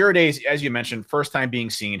 0 days, as you mentioned, first time being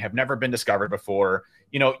seen, have never been discovered before.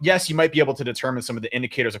 Yes, you might be able to determine some of the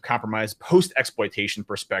indicators of compromise post-exploitation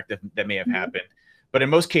perspective that may have happened. But in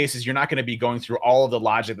most cases, you're not going to be going through all of the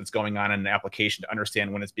logic that's going on in an application to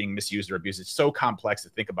understand when it's being misused or abused. It's so complex to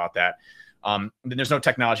think about that. There's no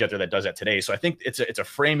technology out there that does that today. So I think it's a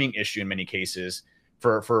framing issue in many cases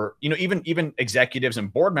for even executives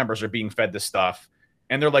and board members are being fed this stuff.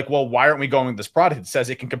 And they're like, well, why aren't we going with this product? It says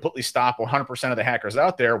it can completely stop 100% of the hackers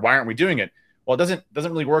out there. Why aren't we doing it? Well, it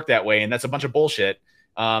doesn't really work that way. And that's a bunch of bullshit.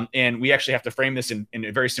 And we actually have to frame this in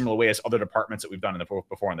a very similar way as other departments that we've done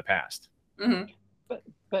before in the past. Mm-hmm.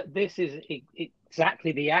 But this is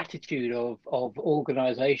exactly the attitude of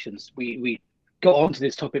organizations. We got onto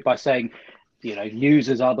this topic by saying,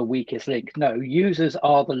 users are the weakest link. No, users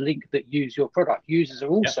are the link that use your product. Users are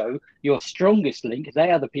also your strongest link.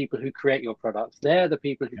 They are the people who create your products. They're the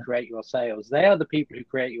people who create your sales. They are the people who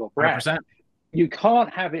create your brand. 100%. You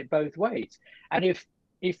can't have it both ways. And if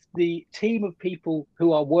the team of people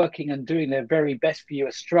who are working and doing their very best for you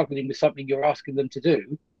are struggling with something you're asking them to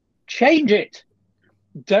do, change it.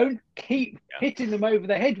 Don't keep hitting them over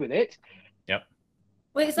the head with it. Yep.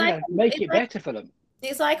 Well, it's like, make it better for them.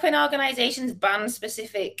 It's like when organizations ban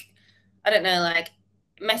specific, I don't know, like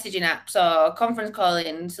messaging apps or conference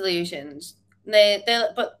calling solutions.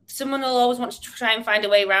 But someone will always want to try and find a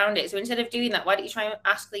way around it. So instead of doing that, why don't you try and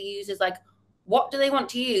ask the users, like, what do they want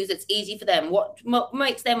to use that's easy for them? What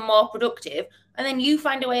makes them more productive? And then you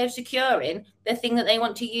find a way of securing the thing that they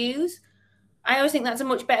want to use. I always think that's a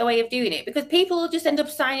much better way of doing it, because people will just end up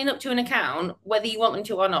signing up to an account whether you want them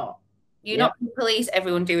to or not. You're not going to police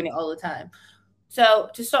everyone doing it all the time. So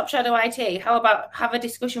to stop shadow IT, how about have a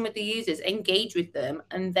discussion with the users, engage with them,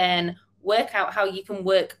 and then work out how you can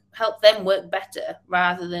help them work better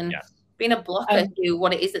rather than being a blocker to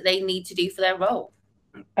what it is that they need to do for their role.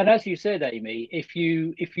 And as you said, Amy, if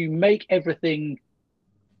you make everything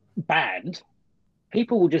banned,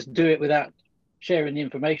 people will just do it without sharing the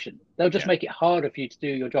information. They'll just make it harder for you to do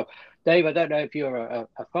your job. Dave, I don't know if you're a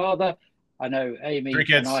father. I know Amy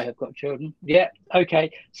and I have got children. Yeah,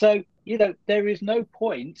 okay. So, there is no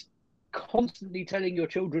point constantly telling your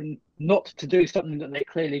children not to do something that they're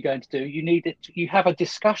clearly going to do. You have a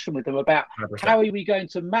discussion with them about 100%. How are we going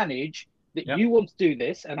to manage that you want to do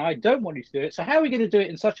this and I don't want you to do it. So how are we going to do it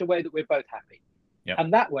in such a way that we're both happy? Yep.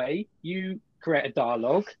 And that way you create a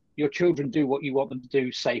dialogue. Your children do what you want them to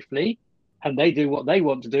do safely, and they do what they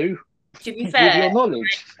want to do. To be fair, with your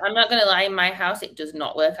knowledge. I'm not going to lie. In my house, it does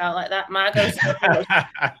not work out like that. Maggie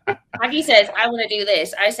says, "I want to do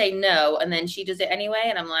this." I say no, and then she does it anyway,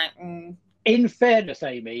 and I'm like. In fairness,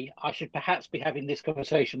 Amy, I should perhaps be having this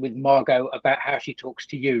conversation with Margot about how she talks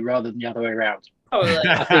to you rather than the other way around.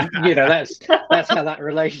 I think that's how that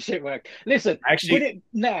relationship works. Listen, would it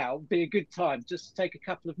now be a good time just to take a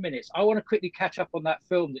couple of minutes? I want to quickly catch up on that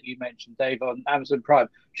film that you mentioned, Dave, on Amazon Prime.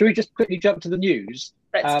 Should we just quickly jump to the news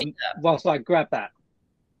whilst I grab that?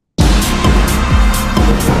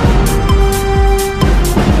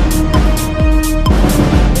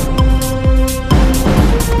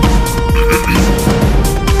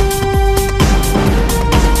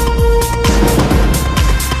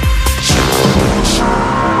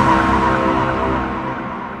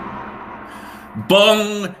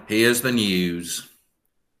 Bong! Here's the news.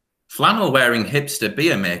 Flannel-wearing hipster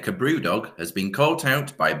beer maker Brewdog has been caught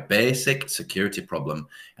out by a basic security problem,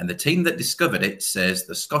 and the team that discovered it says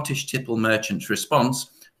the Scottish tipple merchant's response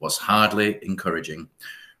was hardly encouraging.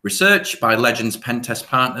 Research by Legends Pentest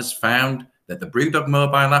Partners found that the Brewdog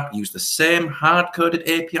mobile app used the same hard-coded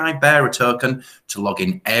API bearer token to log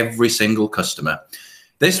in every single customer.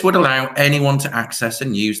 This would allow anyone to access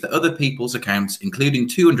and use the other people's accounts, including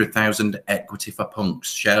 200,000 Equity for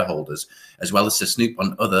Punks shareholders, as well as to snoop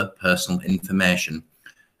on other personal information.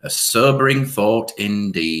 A sobering thought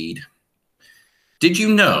indeed. Did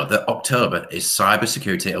you know that October is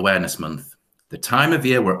Cybersecurity Awareness Month? The time of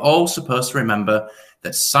year we're all supposed to remember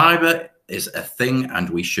that cyber is a thing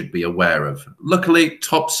and we should be aware of. Luckily,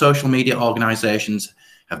 top social media organizations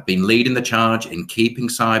have been leading the charge in keeping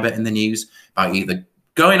cyber in the news by either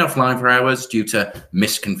going offline for hours due to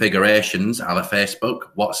misconfigurations a la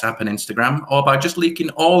Facebook, WhatsApp, and Instagram, or by just leaking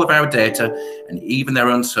all of our data and even their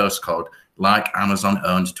own source code, like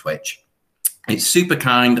Amazon-owned Twitch. It's super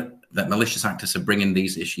kind that malicious actors are bringing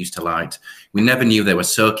these issues to light. We never knew they were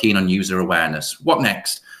so keen on user awareness. What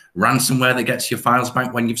next? Ransomware that gets your files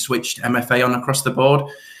back when you've switched MFA on across the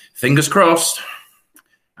board? Fingers crossed.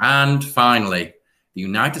 And finally, the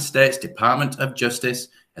United States Department of Justice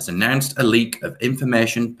has announced a leak of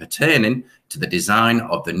information pertaining to the design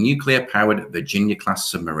of the nuclear-powered Virginia-class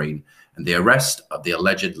submarine and the arrest of the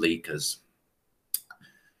alleged leakers.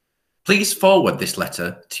 Please forward this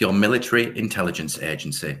letter to your military intelligence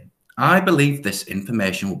agency. I believe this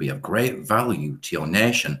information will be of great value to your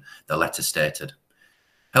nation, the letter stated.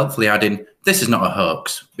 Helpfully adding, this is not a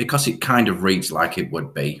hoax, because it kind of reads like it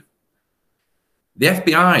would be. The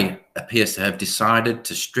FBI appears to have decided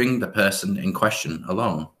to string the person in question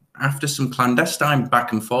along. After some clandestine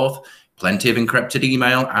back and forth, plenty of encrypted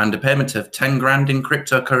email, and a payment of 10 grand in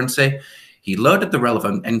cryptocurrency, he loaded the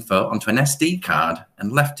relevant info onto an SD card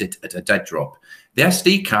and left it at a dead drop. The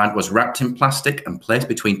SD card was wrapped in plastic and placed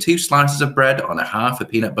between 2 slices of bread on a half a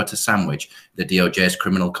peanut butter sandwich, the DOJ's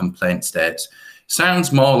criminal complaint states.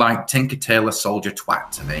 Sounds more like Tinker Tailor Soldier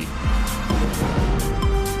Twat to me.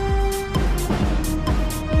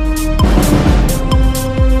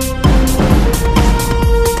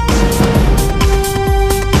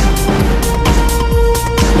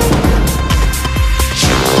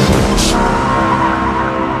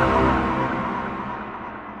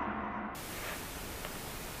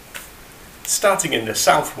 Starting in the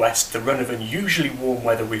southwest, the run of unusually warm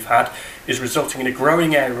weather we've had is resulting in a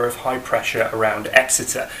growing area of high pressure around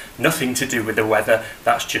Exeter. Nothing to do with the weather,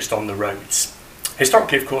 that's just on the roads.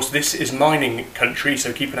 Historically, of course, this is mining country,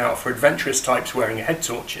 so keep an eye out for adventurous types wearing head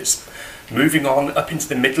torches. Moving on up into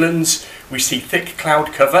the Midlands, we see thick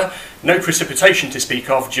cloud cover, no precipitation to speak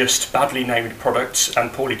of, just badly named products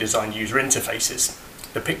and poorly designed user interfaces.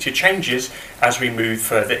 The picture changes as we move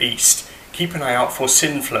further east. Keep an eye out for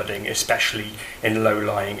sin flooding, especially in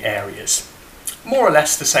low-lying areas. More or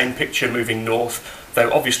less the same picture moving north, though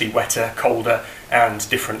obviously wetter, colder, and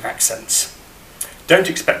different accents. Don't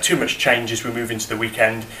expect too much change as we move into the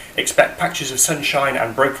weekend. Expect patches of sunshine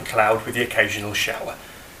and broken cloud with the occasional shower.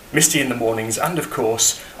 Misty in the mornings and, of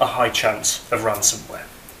course, a high chance of ransomware.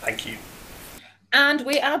 Thank you. And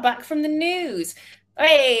we are back from the news.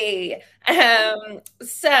 Hey,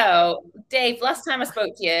 so Dave, last time I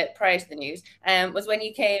spoke to you prior to the news was when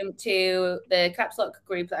you came to the Caps Lock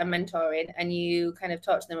group that I'm mentoring, and you kind of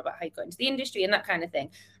talked to them about how you got into the industry and that kind of thing.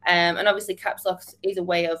 And obviously Caps Lock is a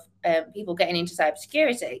way of people getting into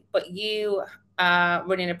cybersecurity, but you are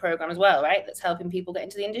running a program as well, right? That's helping people get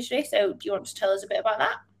into the industry. So do you want to tell us a bit about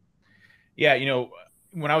that? Yeah,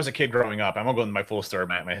 when I was a kid growing up, I won't go into my full story,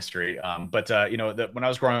 my history. But when I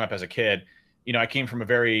was growing up as a kid, I came from a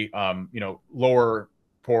very, lower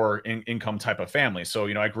poor income type of family. So,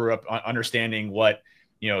 I grew up understanding what,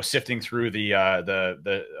 sifting through the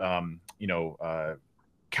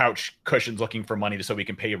couch cushions looking for money so we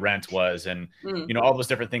can pay rent was, and, all those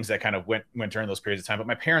different things that kind of went during those periods of time. But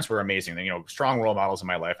my parents were amazing. They, strong role models in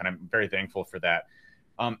my life. And I'm very thankful for that.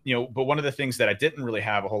 But one of the things that I didn't really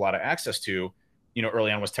have a whole lot of access to,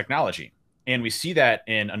 early on was technology. And we see that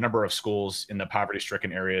in a number of schools in the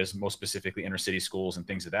poverty-stricken areas, most specifically inner city schools and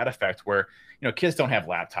things of that effect, where, kids don't have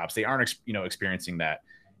laptops. They aren't, experiencing that.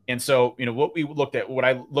 And so, what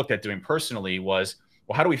I looked at doing personally was,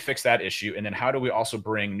 well, how do we fix that issue? And then how do we also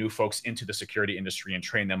bring new folks into the security industry and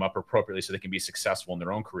train them up appropriately so they can be successful in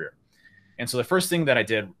their own career? And so the first thing that I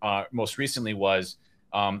did most recently was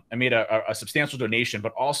I made a substantial donation,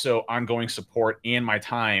 but also ongoing support and my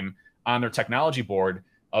time on their technology board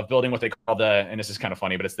of building what they call and this is kind of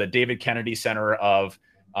funny, but it's the David Kennedy Center of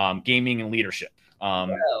Gaming and Leadership.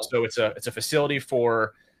 So it's a facility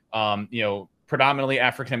for, predominantly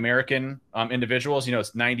African-American individuals.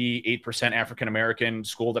 It's 98% African-American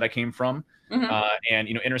school that I came from. And,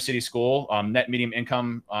 inner city school, net median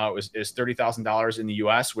income is $30,000 in the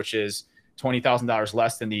US, which is $20,000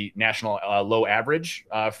 less than the national low average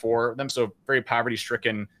for them. So very poverty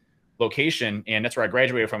stricken location. And that's where I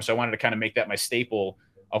graduated from. So I wanted to kind of make that my staple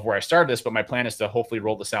of where I started this, but my plan is to hopefully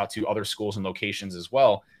roll this out to other schools and locations as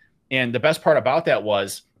well. And the best part about that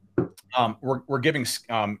was we're giving,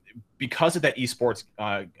 because of that esports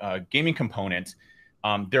gaming component,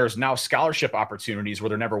 there's now scholarship opportunities where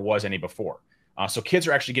there never was any before. So kids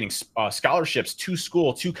are actually getting scholarships to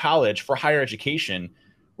school, to college for higher education,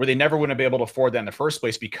 where they never would have been able to afford that in the first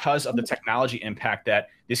place because of the technology impact that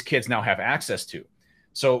these kids now have access to.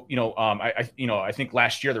 So, I think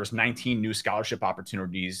last year there was 19 new scholarship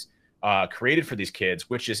opportunities created for these kids,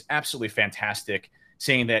 which is absolutely fantastic,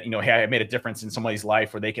 saying that, hey, I made a difference in somebody's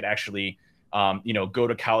life where they could actually, go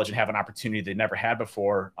to college and have an opportunity they never had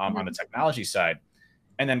before on the technology side.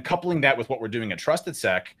 And then coupling that with what we're doing at Trusted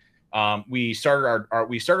Sec, we started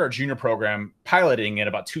our junior program piloting it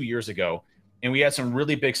about 2 years ago. And we had some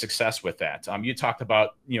really big success with that. You talked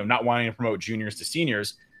about, not wanting to promote juniors to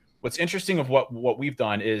seniors. What's interesting of what we've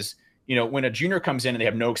done is, when a junior comes in and they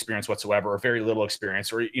have no experience whatsoever or very little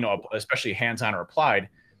experience, or, especially hands-on or applied,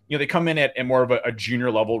 they come in at more of a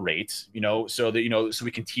junior level rate, so that, so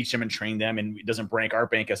we can teach them and train them, and it doesn't break our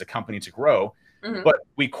bank as a company to grow. But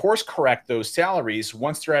we course correct those salaries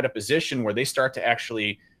once they're at a position where they start to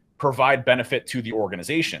actually provide benefit to the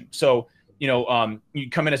organization. So, you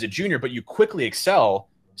come in as a junior, but you quickly excel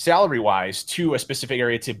salary-wise to a specific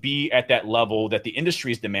area to be at that level that the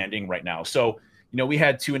industry is demanding right now. So, we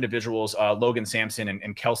had two individuals, Logan Sampson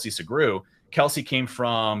and Kelsey Segru. Kelsey came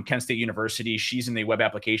from Kent State University. She's in the web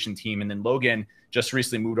application team. And then Logan just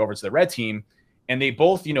recently moved over to the red team. And they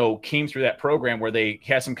both, came through that program where they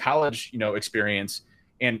had some college, experience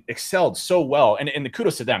and excelled so well. And the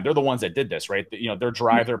kudos to them. They're the ones that did this, right? Their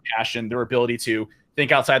drive, their passion, their ability to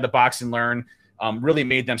think outside the box and learn really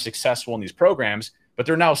made them successful in these programs. But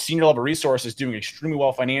they're now senior level resources doing extremely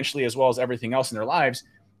well financially as well as everything else in their lives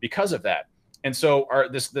because of that. And so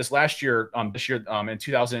this last year, in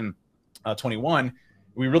 2021,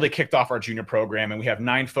 we really kicked off our junior program, and we have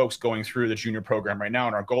 9 folks going through the junior program right now.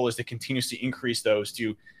 And our goal is to continuously increase those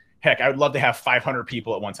to, heck, I would love to have 500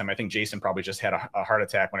 people at one time. I think Jason probably just had a heart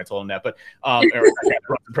attack when I told him that, but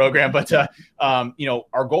the program. But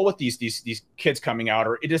our goal with these kids coming out,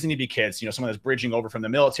 or it doesn't need to be kids, someone that's bridging over from the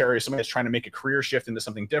military, or someone that's trying to make a career shift into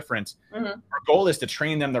something different. Our goal is to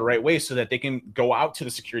train them the right way so that they can go out to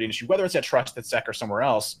the security industry, whether it's at Trusted Sec or somewhere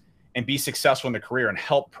else, and be successful in their career and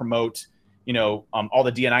help promote all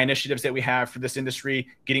the D&I initiatives that we have for this industry,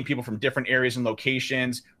 getting people from different areas and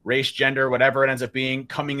locations, race, gender, whatever it ends up being,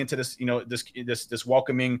 coming into this, this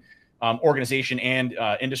welcoming organization and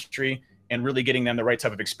industry, and really getting them the right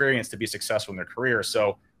type of experience to be successful in their career.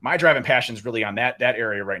 So my drive and passion is really on that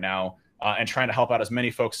area right now, and trying to help out as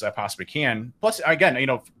many folks as I possibly can. Plus,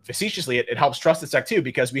 again, facetiously, it helps Trusted Sec too,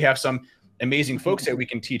 because we have some amazing folks that we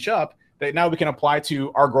can teach up that now we can apply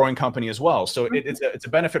to our growing company as well. So it's a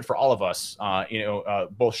benefit for all of us,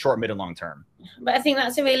 both short, mid, and long term. But I think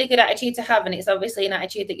that's a really good attitude to have, and it's obviously an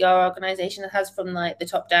attitude that your organization has from like the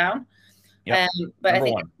top down. Yep. But I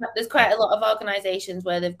think there's quite a lot of organizations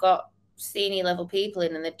where they've got senior level people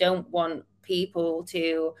in, and they don't want people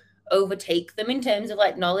to overtake them in terms of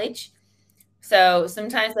like knowledge. So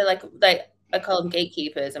sometimes they're like I call them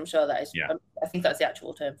gatekeepers. I'm sure that is. Yeah. I think that's the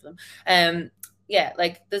actual term for them. Yeah,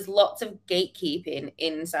 like there's lots of gatekeeping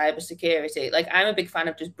in cybersecurity. Like I'm a big fan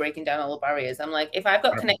of just breaking down all the barriers. I'm like, if I've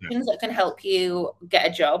got connections that can help you get a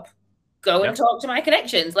job, go and talk to my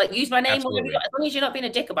connections. Like use my name, as long as you're not being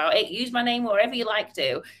a dick about it. Use my name wherever you like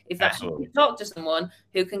to. If that's talk to someone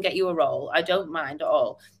who can get you a role, I don't mind at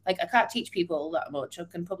all. Like I can't teach people that much. I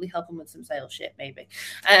can probably help them with some sales shit, maybe.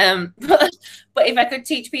 But if I could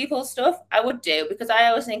teach people stuff, I would do, because I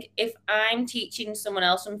always think if I'm teaching someone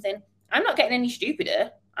else something, I'm not getting any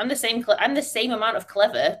stupider. I'm the same amount of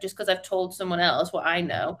clever just because I've told someone else what I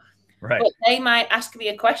know. Right. But they might ask me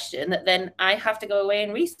a question that then I have to go away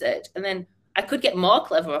and research, and then I could get more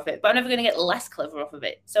clever off it, but I'm never going to get less clever off of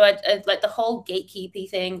it. So I like the whole gatekeeping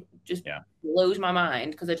thing just blows my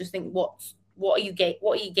mind, because I just think what are you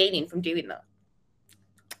gaining from doing that?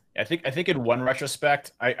 I think in one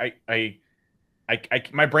retrospect, my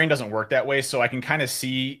brain doesn't work that way, so I can kind of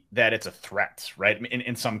see that it's a threat, right?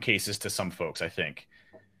 In some cases to some folks, I think.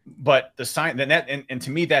 But the sign and to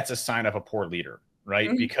me, that's a sign of a poor leader, right?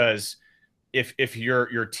 Mm-hmm. Because if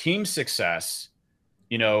your team success,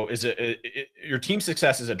 your team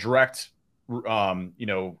success is a direct,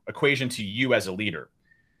 equation to you as a leader.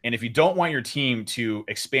 And if you don't want your team to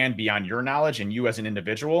expand beyond your knowledge and you as an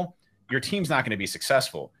individual, your team's not going to be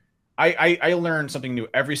successful. I learn something new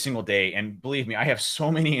every single day. And believe me, I have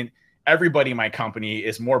so many, everybody in my company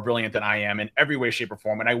is more brilliant than I am in every way, shape, or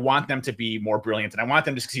form. And I want them to be more brilliant, and I want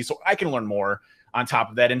them to succeed so I can learn more on top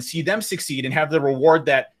of that and see them succeed and have the reward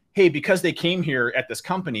that, hey, because they came here at this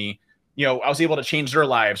company, I was able to change their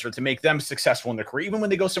lives or to make them successful in their career, even when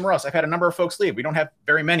they go somewhere else. I've had a number of folks leave. We don't have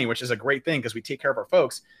very many, which is a great thing because we take care of our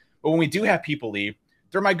folks. But when we do have people leave,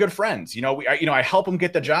 they're my good friends. I help them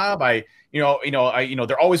get the job.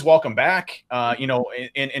 They're always welcome back. And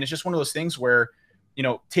it's just one of those things where,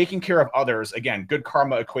 taking care of others, again, good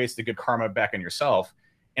karma equates to good karma back on yourself.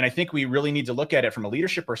 And I think we really need to look at it from a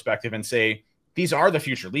leadership perspective and say, these are the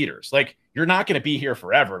future leaders. Like, you're not going to be here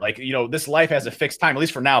forever. Like, this life has a fixed time, at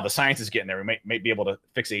least for now. The science is getting there. We might be able to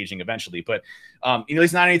fix aging eventually, but at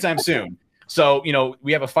least not anytime soon. So,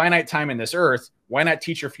 we have a finite time in this earth. Why not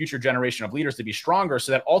teach your future generation of leaders to be stronger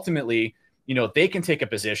so that ultimately, they can take a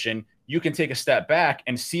position, you can take a step back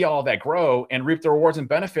and see all of that grow and reap the rewards and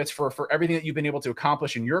benefits for everything that you've been able to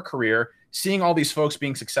accomplish in your career, seeing all these folks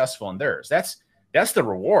being successful in theirs. That's the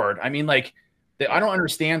reward. I mean, like, I don't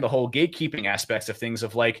understand the whole gatekeeping aspects of things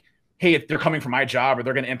of like, hey, if they're coming from my job or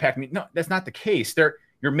they're going to impact me. No, that's not the case.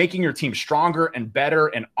 You're making your team stronger and better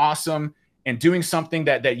and awesome and doing something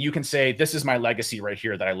that you can say, this is my legacy right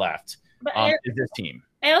here that I left. Is this team.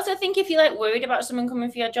 I also think if you're like worried about someone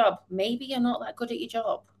coming for your job, maybe you're not that good at your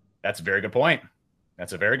job. That's a very good point.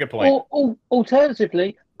 That's a very good point.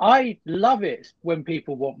 Alternatively, I love it when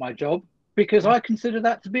people want my job because I consider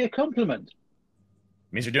that to be a compliment.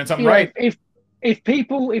 It means you're doing something right. If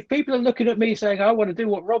people are looking at me saying, I want to do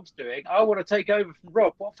what Rob's doing, I want to take over from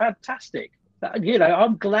Rob, well, fantastic.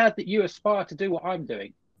 I'm glad that you aspire to do what I'm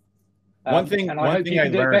doing. I hope you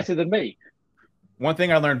can do it better than me. One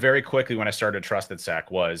thing I learned very quickly when I started Trusted Sec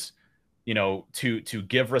was, to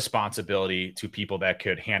give responsibility to people that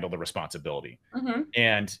could handle the responsibility. Mm-hmm.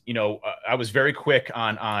 And, I was very quick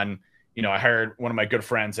on, I hired one of my good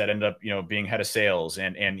friends that ended up, being head of sales,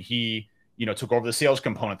 and he, took over the sales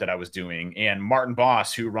component that I was doing. And Martin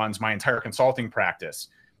Boss, who runs my entire consulting practice,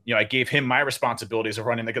 I gave him my responsibilities of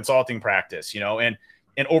running the consulting practice, and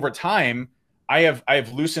over time,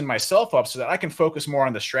 I've loosened myself up so that I can focus more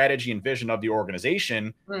on the strategy and vision of the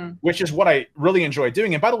organization, which is what I really enjoy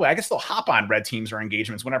doing. And by the way, I can still hop on red teams or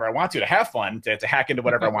engagements whenever I want to have fun, to hack into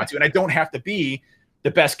whatever I want to. And I don't have to be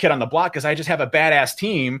the best kid on the block because I just have a badass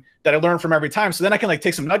team that I learn from every time. So then I can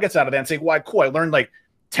take some nuggets out of that and say, well, cool, I learned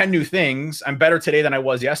 10 new things. I'm better today than I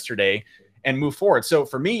was yesterday, and move forward. So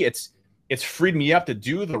for me, it's freed me up to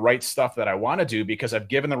do the right stuff that I want to do because I've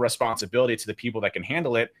given the responsibility to the people that can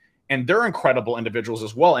handle it. And they're incredible individuals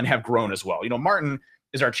as well and have grown as well. Martin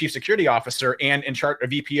is our chief security officer and in charge, a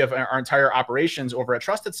VP of our entire operations over at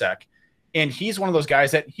Trusted Sec. And he's one of those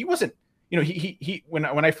guys that he wasn't, when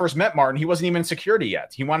I first met Martin, he wasn't even in security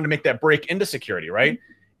yet. He wanted to make that break into security, right?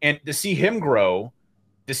 And to see him grow,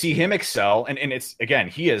 to see him excel, and it's, again,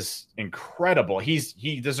 he is incredible.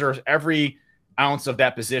 He deserves every ounce of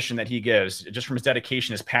that position that he gives, just from his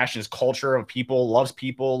dedication, his passion, his culture of people, loves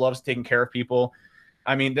taking care of people.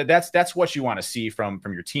 I mean, that's what you want to see from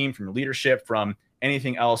your team, from your leadership, from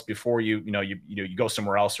anything else before you go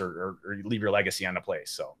somewhere else or you leave your legacy on the place.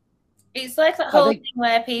 So it's like that whole thing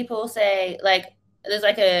where people say, like, there's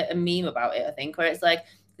like a meme about it, I think, where it's like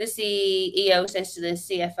the CEO says to the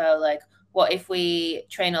CFO, like, what if we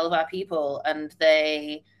train all of our people and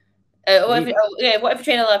they what if we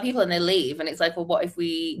train all our people and they leave? And it's like, well, what if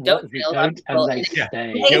we don't train all our people and they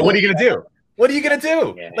stay? Yeah, what are you gonna do? What are you gonna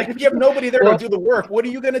do? Yeah. Like, if you have nobody there to do the work, what are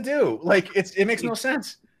you gonna do? Like, it makes no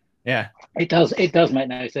sense. Yeah, it does make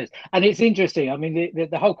no sense. And it's interesting. I mean,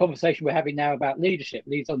 the whole conversation we're having now about leadership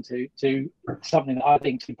leads on to something that I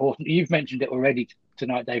think is important. You've mentioned it already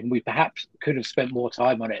tonight, Dave, and we perhaps could have spent more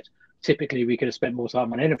time on it. Typically, we could have spent more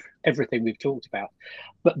time on everything we've talked about.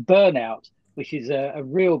 But burnout, which is a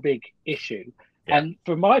real big issue. Yeah. And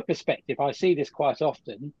from my perspective, I see this quite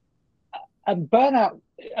often. And burnout,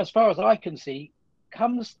 as far as I can see,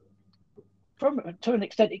 comes from, to an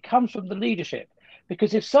extent, it comes from the leadership.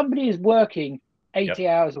 Because if somebody is working 80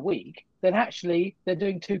 hours a week, then actually they're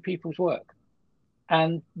doing two people's work.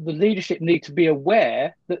 And the leadership need to be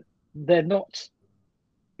aware that they're not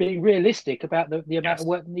being realistic about the amount of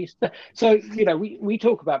work that needs to. So, we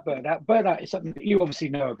talk about burnout. Burnout is something that you obviously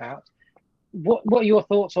know about. What are your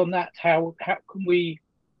thoughts on that? How can we,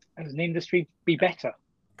 as an industry, be better?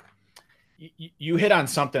 You hit on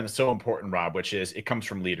something so important, Rob, which is it comes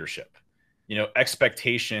from leadership.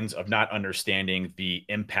 Expectations of not understanding the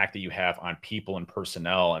impact that you have on people and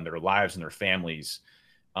personnel and their lives and their families.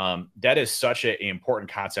 That is such an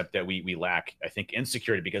important concept that we lack, I think, in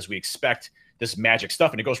security, because we expect this magic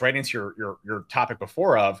stuff. And it goes right into your topic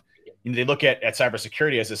before of, they look at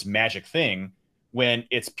cybersecurity as this magic thing, when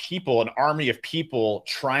it's people, an army of people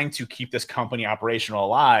trying to keep this company operational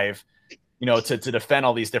alive, to defend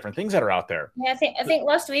all these different things that are out there. Yeah, I think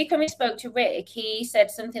last week when we spoke to Rick, he said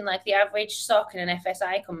something like the average SOC in an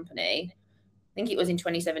FSI company, I think it was in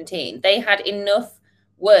 2017, they had enough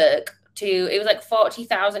work it was like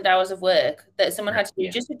 40,000 hours of work that someone had to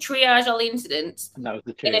do just to triage all the incidents in a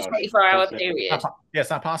 24-hour period. It's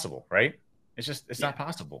not possible, right? It's not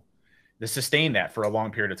possible to sustain that for a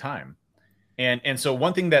long period of time. And so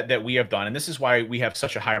one thing that we have done, and this is why we have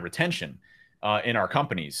such a high retention in our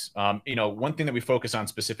companies. One thing that we focus on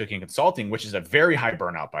specifically in consulting, which is a very high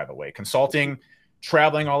burnout, by the way, consulting,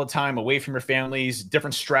 traveling all the time, away from your families,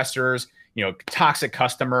 different stressors, toxic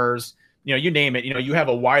customers, you name it, you have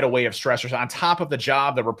a wide array of stressors on top of the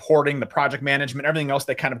job, the reporting, the project management, everything else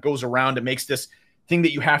that kind of goes around. It makes this thing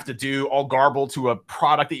that you have to do all garbled to a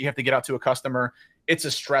product that you have to get out to a customer. It's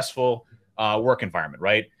a stressful work environment,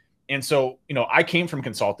 right? And so, I came from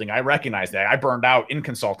consulting. I recognize that I burned out in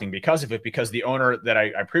consulting because of it, because the owner that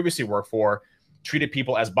I previously worked for treated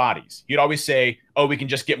people as bodies. He'd always say, oh, we can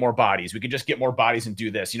just get more bodies. We can just get more bodies and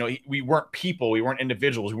do this. We weren't people. We weren't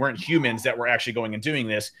individuals. We weren't humans that were actually going and doing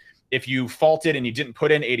this. If you faulted and you didn't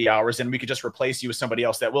put in 80 hours, then we could just replace you with somebody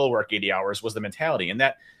else that will work 80 hours was the mentality. And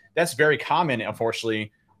that's very common,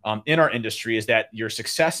 unfortunately, in our industry, is that your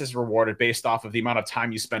success is rewarded based off of the amount of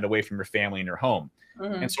time you spend away from your family and your home.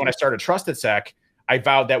 Mm-hmm. And so when I started Trusted Sec, I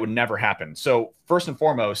vowed that would never happen. So first and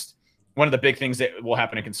foremost, one of the big things that will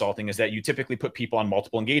happen in consulting is that you typically put people on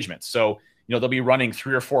multiple engagements. So, they'll be running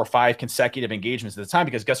 3 or 4 or 5 consecutive engagements at a time,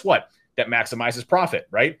 because guess what? That maximizes profit,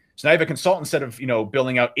 right? So now you have a consultant, instead of,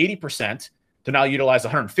 billing out 80%, to now utilize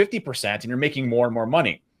 150%, and you're making more and more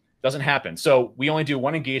money. Doesn't happen. So we only do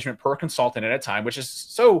 1 engagement per consultant at a time, which is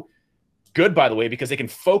so good, by the way, because they can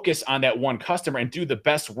focus on that one customer and do the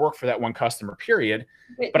best work for that one customer, period.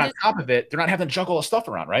 But on top of it, they're not having to juggle the stuff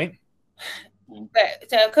around, right?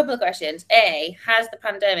 So a couple of questions. A, has the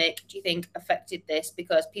pandemic, do you think, affected this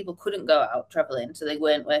because people couldn't go out traveling, so they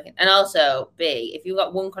weren't working? And also, B, if you've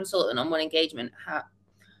got 1 consultant on 1 engagement, I'm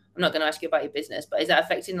not going to ask you about your business, but is that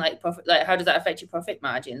affecting profit? How does that affect your profit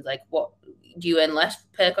margins? What do you earn less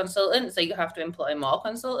per consultant, so you have to employ more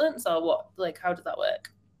consultants, or what? How does that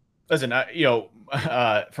work? Listen,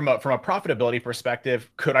 from a profitability perspective,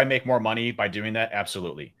 could I make more money by doing that?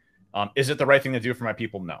 Absolutely. Is it the right thing to do for my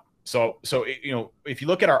people? No. So if you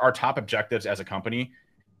look at our top objectives as a company,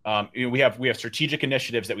 we have strategic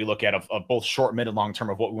initiatives that we look at of both short, mid, and long term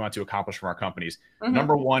of what we want to accomplish from our companies. Mm-hmm.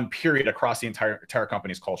 Number 1, period, across the entire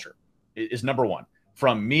company's culture is number 1.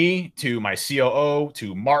 From me to my COO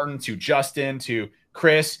to Martin to Justin to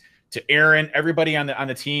Chris to Aaron, everybody on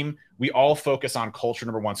the team, we all focus on culture,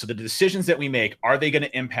 number 1. So the decisions that we make, are they going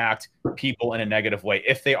to impact people in a negative way?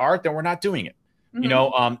 If they are, then we're not doing it.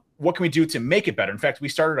 Mm-hmm. What can we do to make it better? In fact, we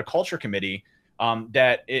started a culture committee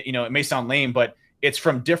that, it may sound lame, but it's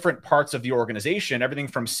from different parts of the organization, everything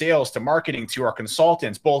from sales to marketing to our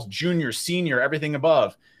consultants, both junior, senior, everything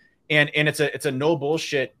above. And it's a no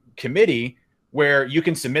bullshit committee where you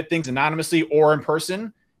can submit things anonymously or in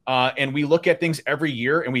person. And we look at things every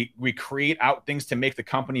year, and we create out things to make the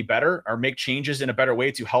company better or make changes in a better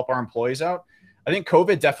way to help our employees out. I think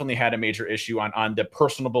COVID definitely had a major issue on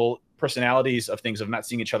the personalities of things, of not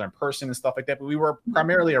seeing each other in person and stuff like that. But we were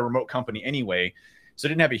primarily a remote company anyway, so it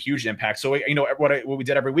didn't have a huge impact. So, what we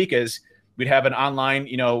did every week is we'd have an online,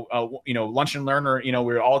 lunch and learn, or, we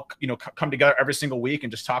would all, come together every single week and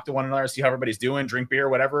just talk to one another, see how everybody's doing, drink beer,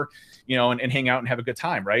 whatever, and hang out and have a good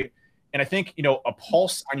time. Right. And I think, a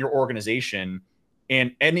pulse on your organization,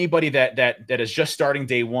 and anybody that is just starting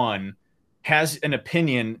day one has an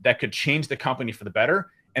opinion that could change the company for the better,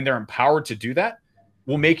 and they're empowered to do that,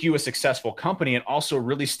 will make you a successful company, and also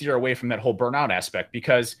really steer away from that whole burnout aspect.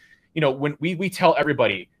 Because, when we tell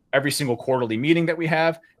everybody, every single quarterly meeting that we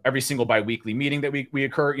have, every single biweekly meeting that we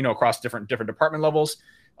occur, across different department levels,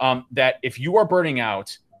 that if you are burning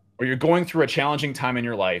out or you're going through a challenging time in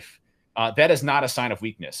your life, that is not a sign of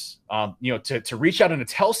weakness. To reach out and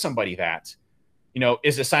to tell somebody that,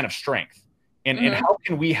 is a sign of strength. And how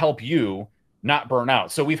can we help you not burn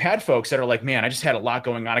out? So we've had folks that are like, man, I just had a lot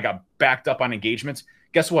going on. I got backed up on engagements.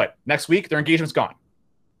 Guess what? Next week, their engagement's gone.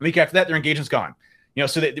 The week after that, their engagement's gone.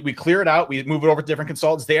 So that we clear it out. We move it over to different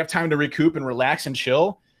consultants. They have time to recoup and relax and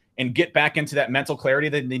chill and get back into that mental clarity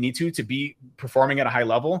that they need to be performing at a high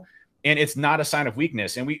level. And it's not a sign of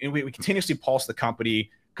weakness. And we continuously pulse the company,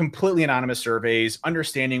 completely anonymous surveys,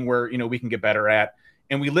 understanding where, we can get better at.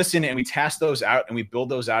 And we listen and we task those out and we build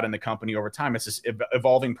those out in the company over time. It's this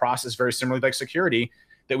evolving process, very similarly like security,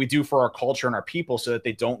 that we do for our culture and our people so that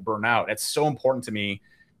they don't burn out. It's so important to me.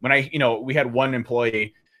 When we had one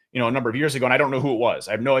employee, a number of years ago, and I don't know who it was.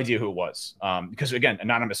 I have no idea who it was, because again,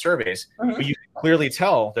 anonymous surveys, but you can clearly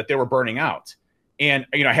tell that they were burning out. And,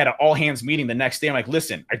 I had an all hands meeting the next day. I'm like,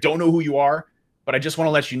 listen, I don't know who you are, but I just want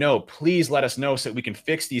to let you know, please let us know so that we can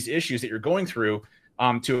fix these issues that you're going through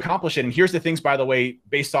to accomplish it. And here's the things, by the way,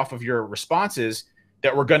 based off of your responses,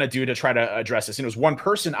 that we're going to do to try to address this. And it was one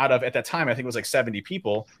person out of, at that time, I think it was like 70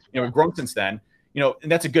 people, we've grown since then,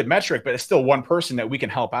 and that's a good metric, but it's still one person that we can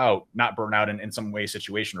help out, not burn out in some way,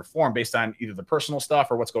 situation, or form based on either the personal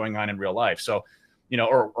stuff or what's going on in real life. So,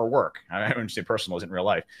 or work. I wouldn't say personal isn't real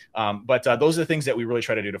life. But those are the things that we really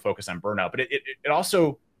try to do to focus on burnout. But it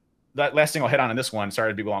also, that last thing I'll hit on in this one,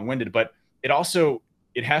 sorry to be long-winded, but it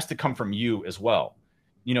has to come from you as well.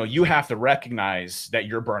 You have to recognize that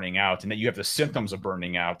you're burning out and that you have the symptoms of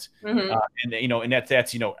burning out. And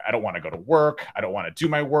that's, I don't want to go to work. I don't want to do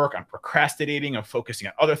my work. I'm procrastinating. I'm focusing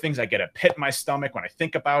on other things. I get a pit in my stomach when I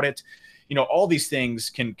think about it. All these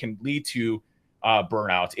things can lead to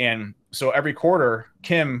burnout. And so every quarter,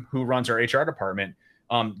 Kim, who runs our HR department,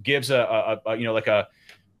 gives a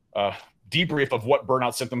debrief of what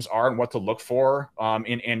burnout symptoms are and what to look for.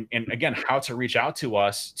 And again, how to reach out to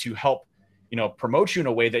us to help promote you in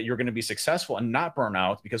a way that you're going to be successful and not burn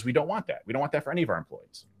out, because we don't want that. We don't want that for any of our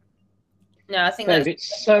employees. No, I think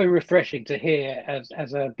it's so refreshing to hear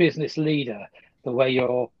as a business leader, the way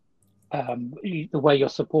you're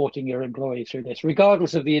supporting your employees through this,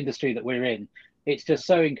 regardless of the industry that we're in. It's just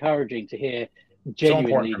so encouraging to hear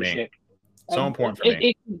genuine leadership. So important for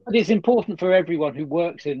me. It's important for everyone who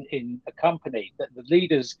works in a company that the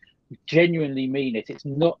leaders genuinely mean it. It's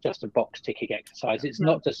not just a box ticking exercise. It's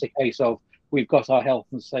not just a case of we've got our health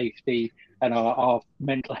and safety and our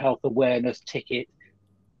mental health awareness ticket.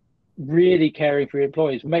 Really caring for your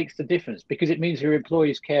employees makes the difference, because it means your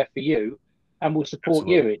employees care for you and will support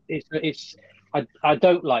you. I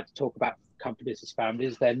don't like to talk about companies as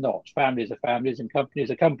families. They're not. Families are families and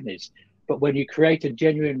companies are companies. But when you create a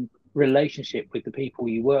genuine relationship with the people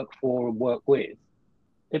you work for and work with,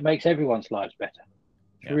 it makes everyone's lives better.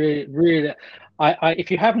 Yeah. Really,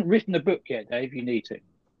 if you haven't written a book yet, Dave, you need to.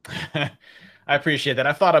 I appreciate that.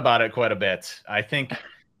 I've thought about it quite a bit. I think,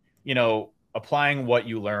 applying what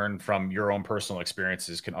you learn from your own personal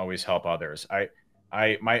experiences can always help others.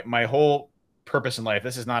 My whole purpose in life,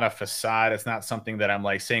 this is not a facade. It's not something that I'm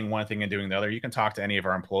like saying one thing and doing the other. You can talk to any of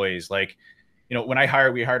our employees. Like, when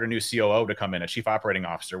we hired a new COO to come in, a chief operating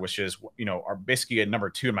officer, which is, basically a number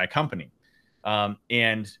 2 in my company.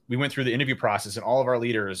 And we went through the interview process, and all of our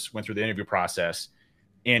leaders went through the interview process,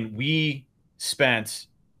 and we spent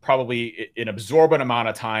probably an absorbent amount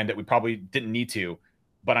of time that we probably didn't need to,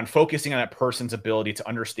 but on focusing on that person's ability to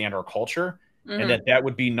understand our culture, and that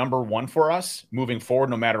would be number 1 for us moving forward,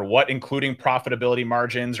 no matter what, including profitability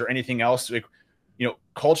margins or anything else.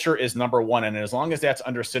 Culture is number 1. And as long as that's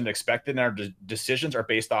understood and expected, and our decisions are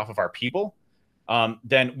based off of our people,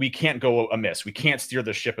 then we can't go amiss. We can't steer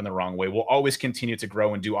the ship in the wrong way. We'll always continue to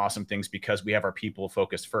grow and do awesome things because we have our people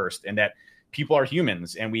focused first, and that people are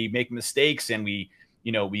humans and we make mistakes and we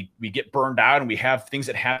get burned out and we have things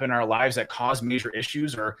that happen in our lives that cause major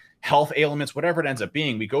issues or health ailments, whatever it ends up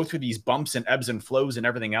being. We go through these bumps and ebbs and flows and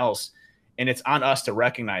everything else. And it's on us to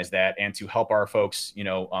recognize that and to help our folks,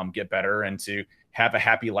 get better and to have a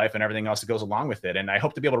happy life and everything else that goes along with it. And I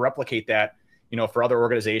hope to be able to replicate that, for other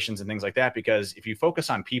organizations and things like that, because if you focus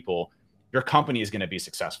on people, your company is going to be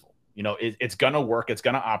successful. It's going to work. It's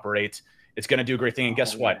going to operate. It's going to do a great thing. And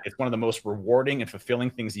guess what? It's one of the most rewarding and fulfilling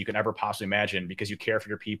things that you can ever possibly imagine, because you care for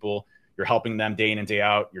your people. You're helping them day in and day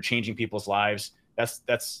out. You're changing people's lives.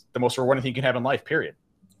 That's the most rewarding thing you can have in life, period.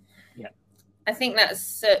 Yeah. I think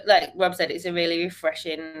that's, like Rob said, it's a really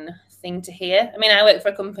refreshing thing to hear. I mean, I work for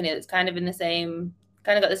a company that's kind of got the same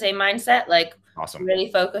mindset, like awesome, really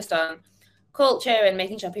focused on culture and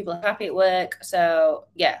making sure people are happy at work. So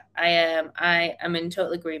yeah, I am in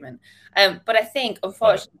total agreement. But I think,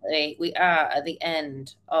 unfortunately, we are at the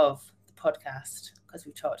end of the podcast because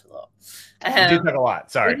we've talked a lot. We did talk a lot.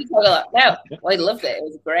 Sorry. We did talk a lot. No, I loved it. It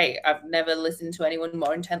was great. I've never listened to anyone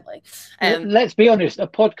more intently. Let's be honest, a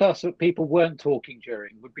podcast that people weren't talking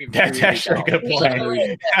during would be that's really actually a good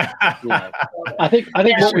point. Yeah. I think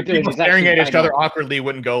what we're doing is staring at each other awkwardly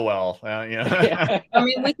wouldn't go well. Yeah. I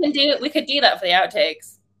mean, we could do that for the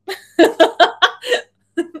outtakes.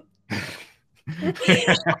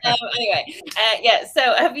 Anyway, yeah.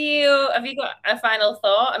 So have you got a final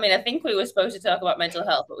thought? I mean, I think we were supposed to talk about mental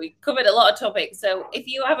health, but we covered a lot of topics. So if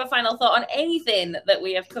you have a final thought on anything that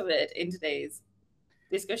we have covered in today's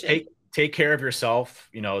discussion, take care of yourself.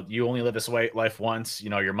 You only live this life once.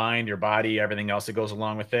 Your mind, your body, everything else that goes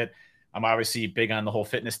along with it. I'm obviously big on the whole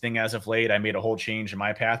fitness thing as of late. I made a whole change in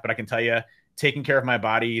my path, but I can tell you, taking care of my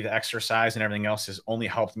body, the exercise, and everything else has only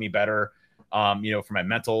helped me better. For my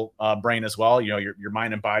mental brain as well. Your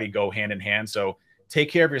mind and body go hand in hand. So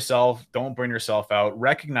take care of yourself. Don't burn yourself out.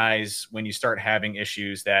 Recognize when you start having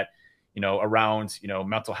issues that, around,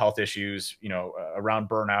 mental health issues, around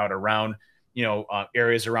burnout, around,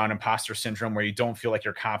 areas around imposter syndrome where you don't feel like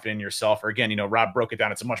you're confident in yourself. Or again, Rob broke it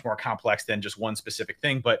down. It's much more complex than just one specific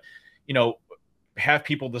thing, but, have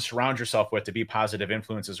people to surround yourself with to be positive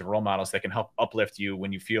influences or role models that can help uplift you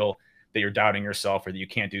when you feel that you're doubting yourself or that you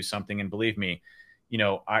can't do something. And believe me,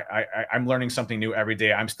 I'm learning something new every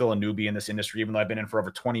day. I'm still a newbie in this industry, even though I've been in for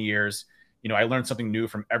over 20 years. I learned something new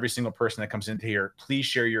from every single person that comes into here. Please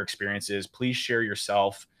share your experiences. Please share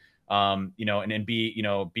yourself, and then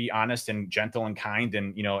be honest and gentle and kind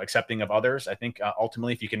and, accepting of others. I think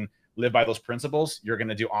ultimately, if you can live by those principles, you're going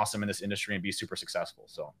to do awesome in this industry and be super successful.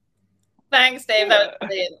 So thanks, Dave. That was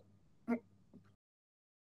brilliant.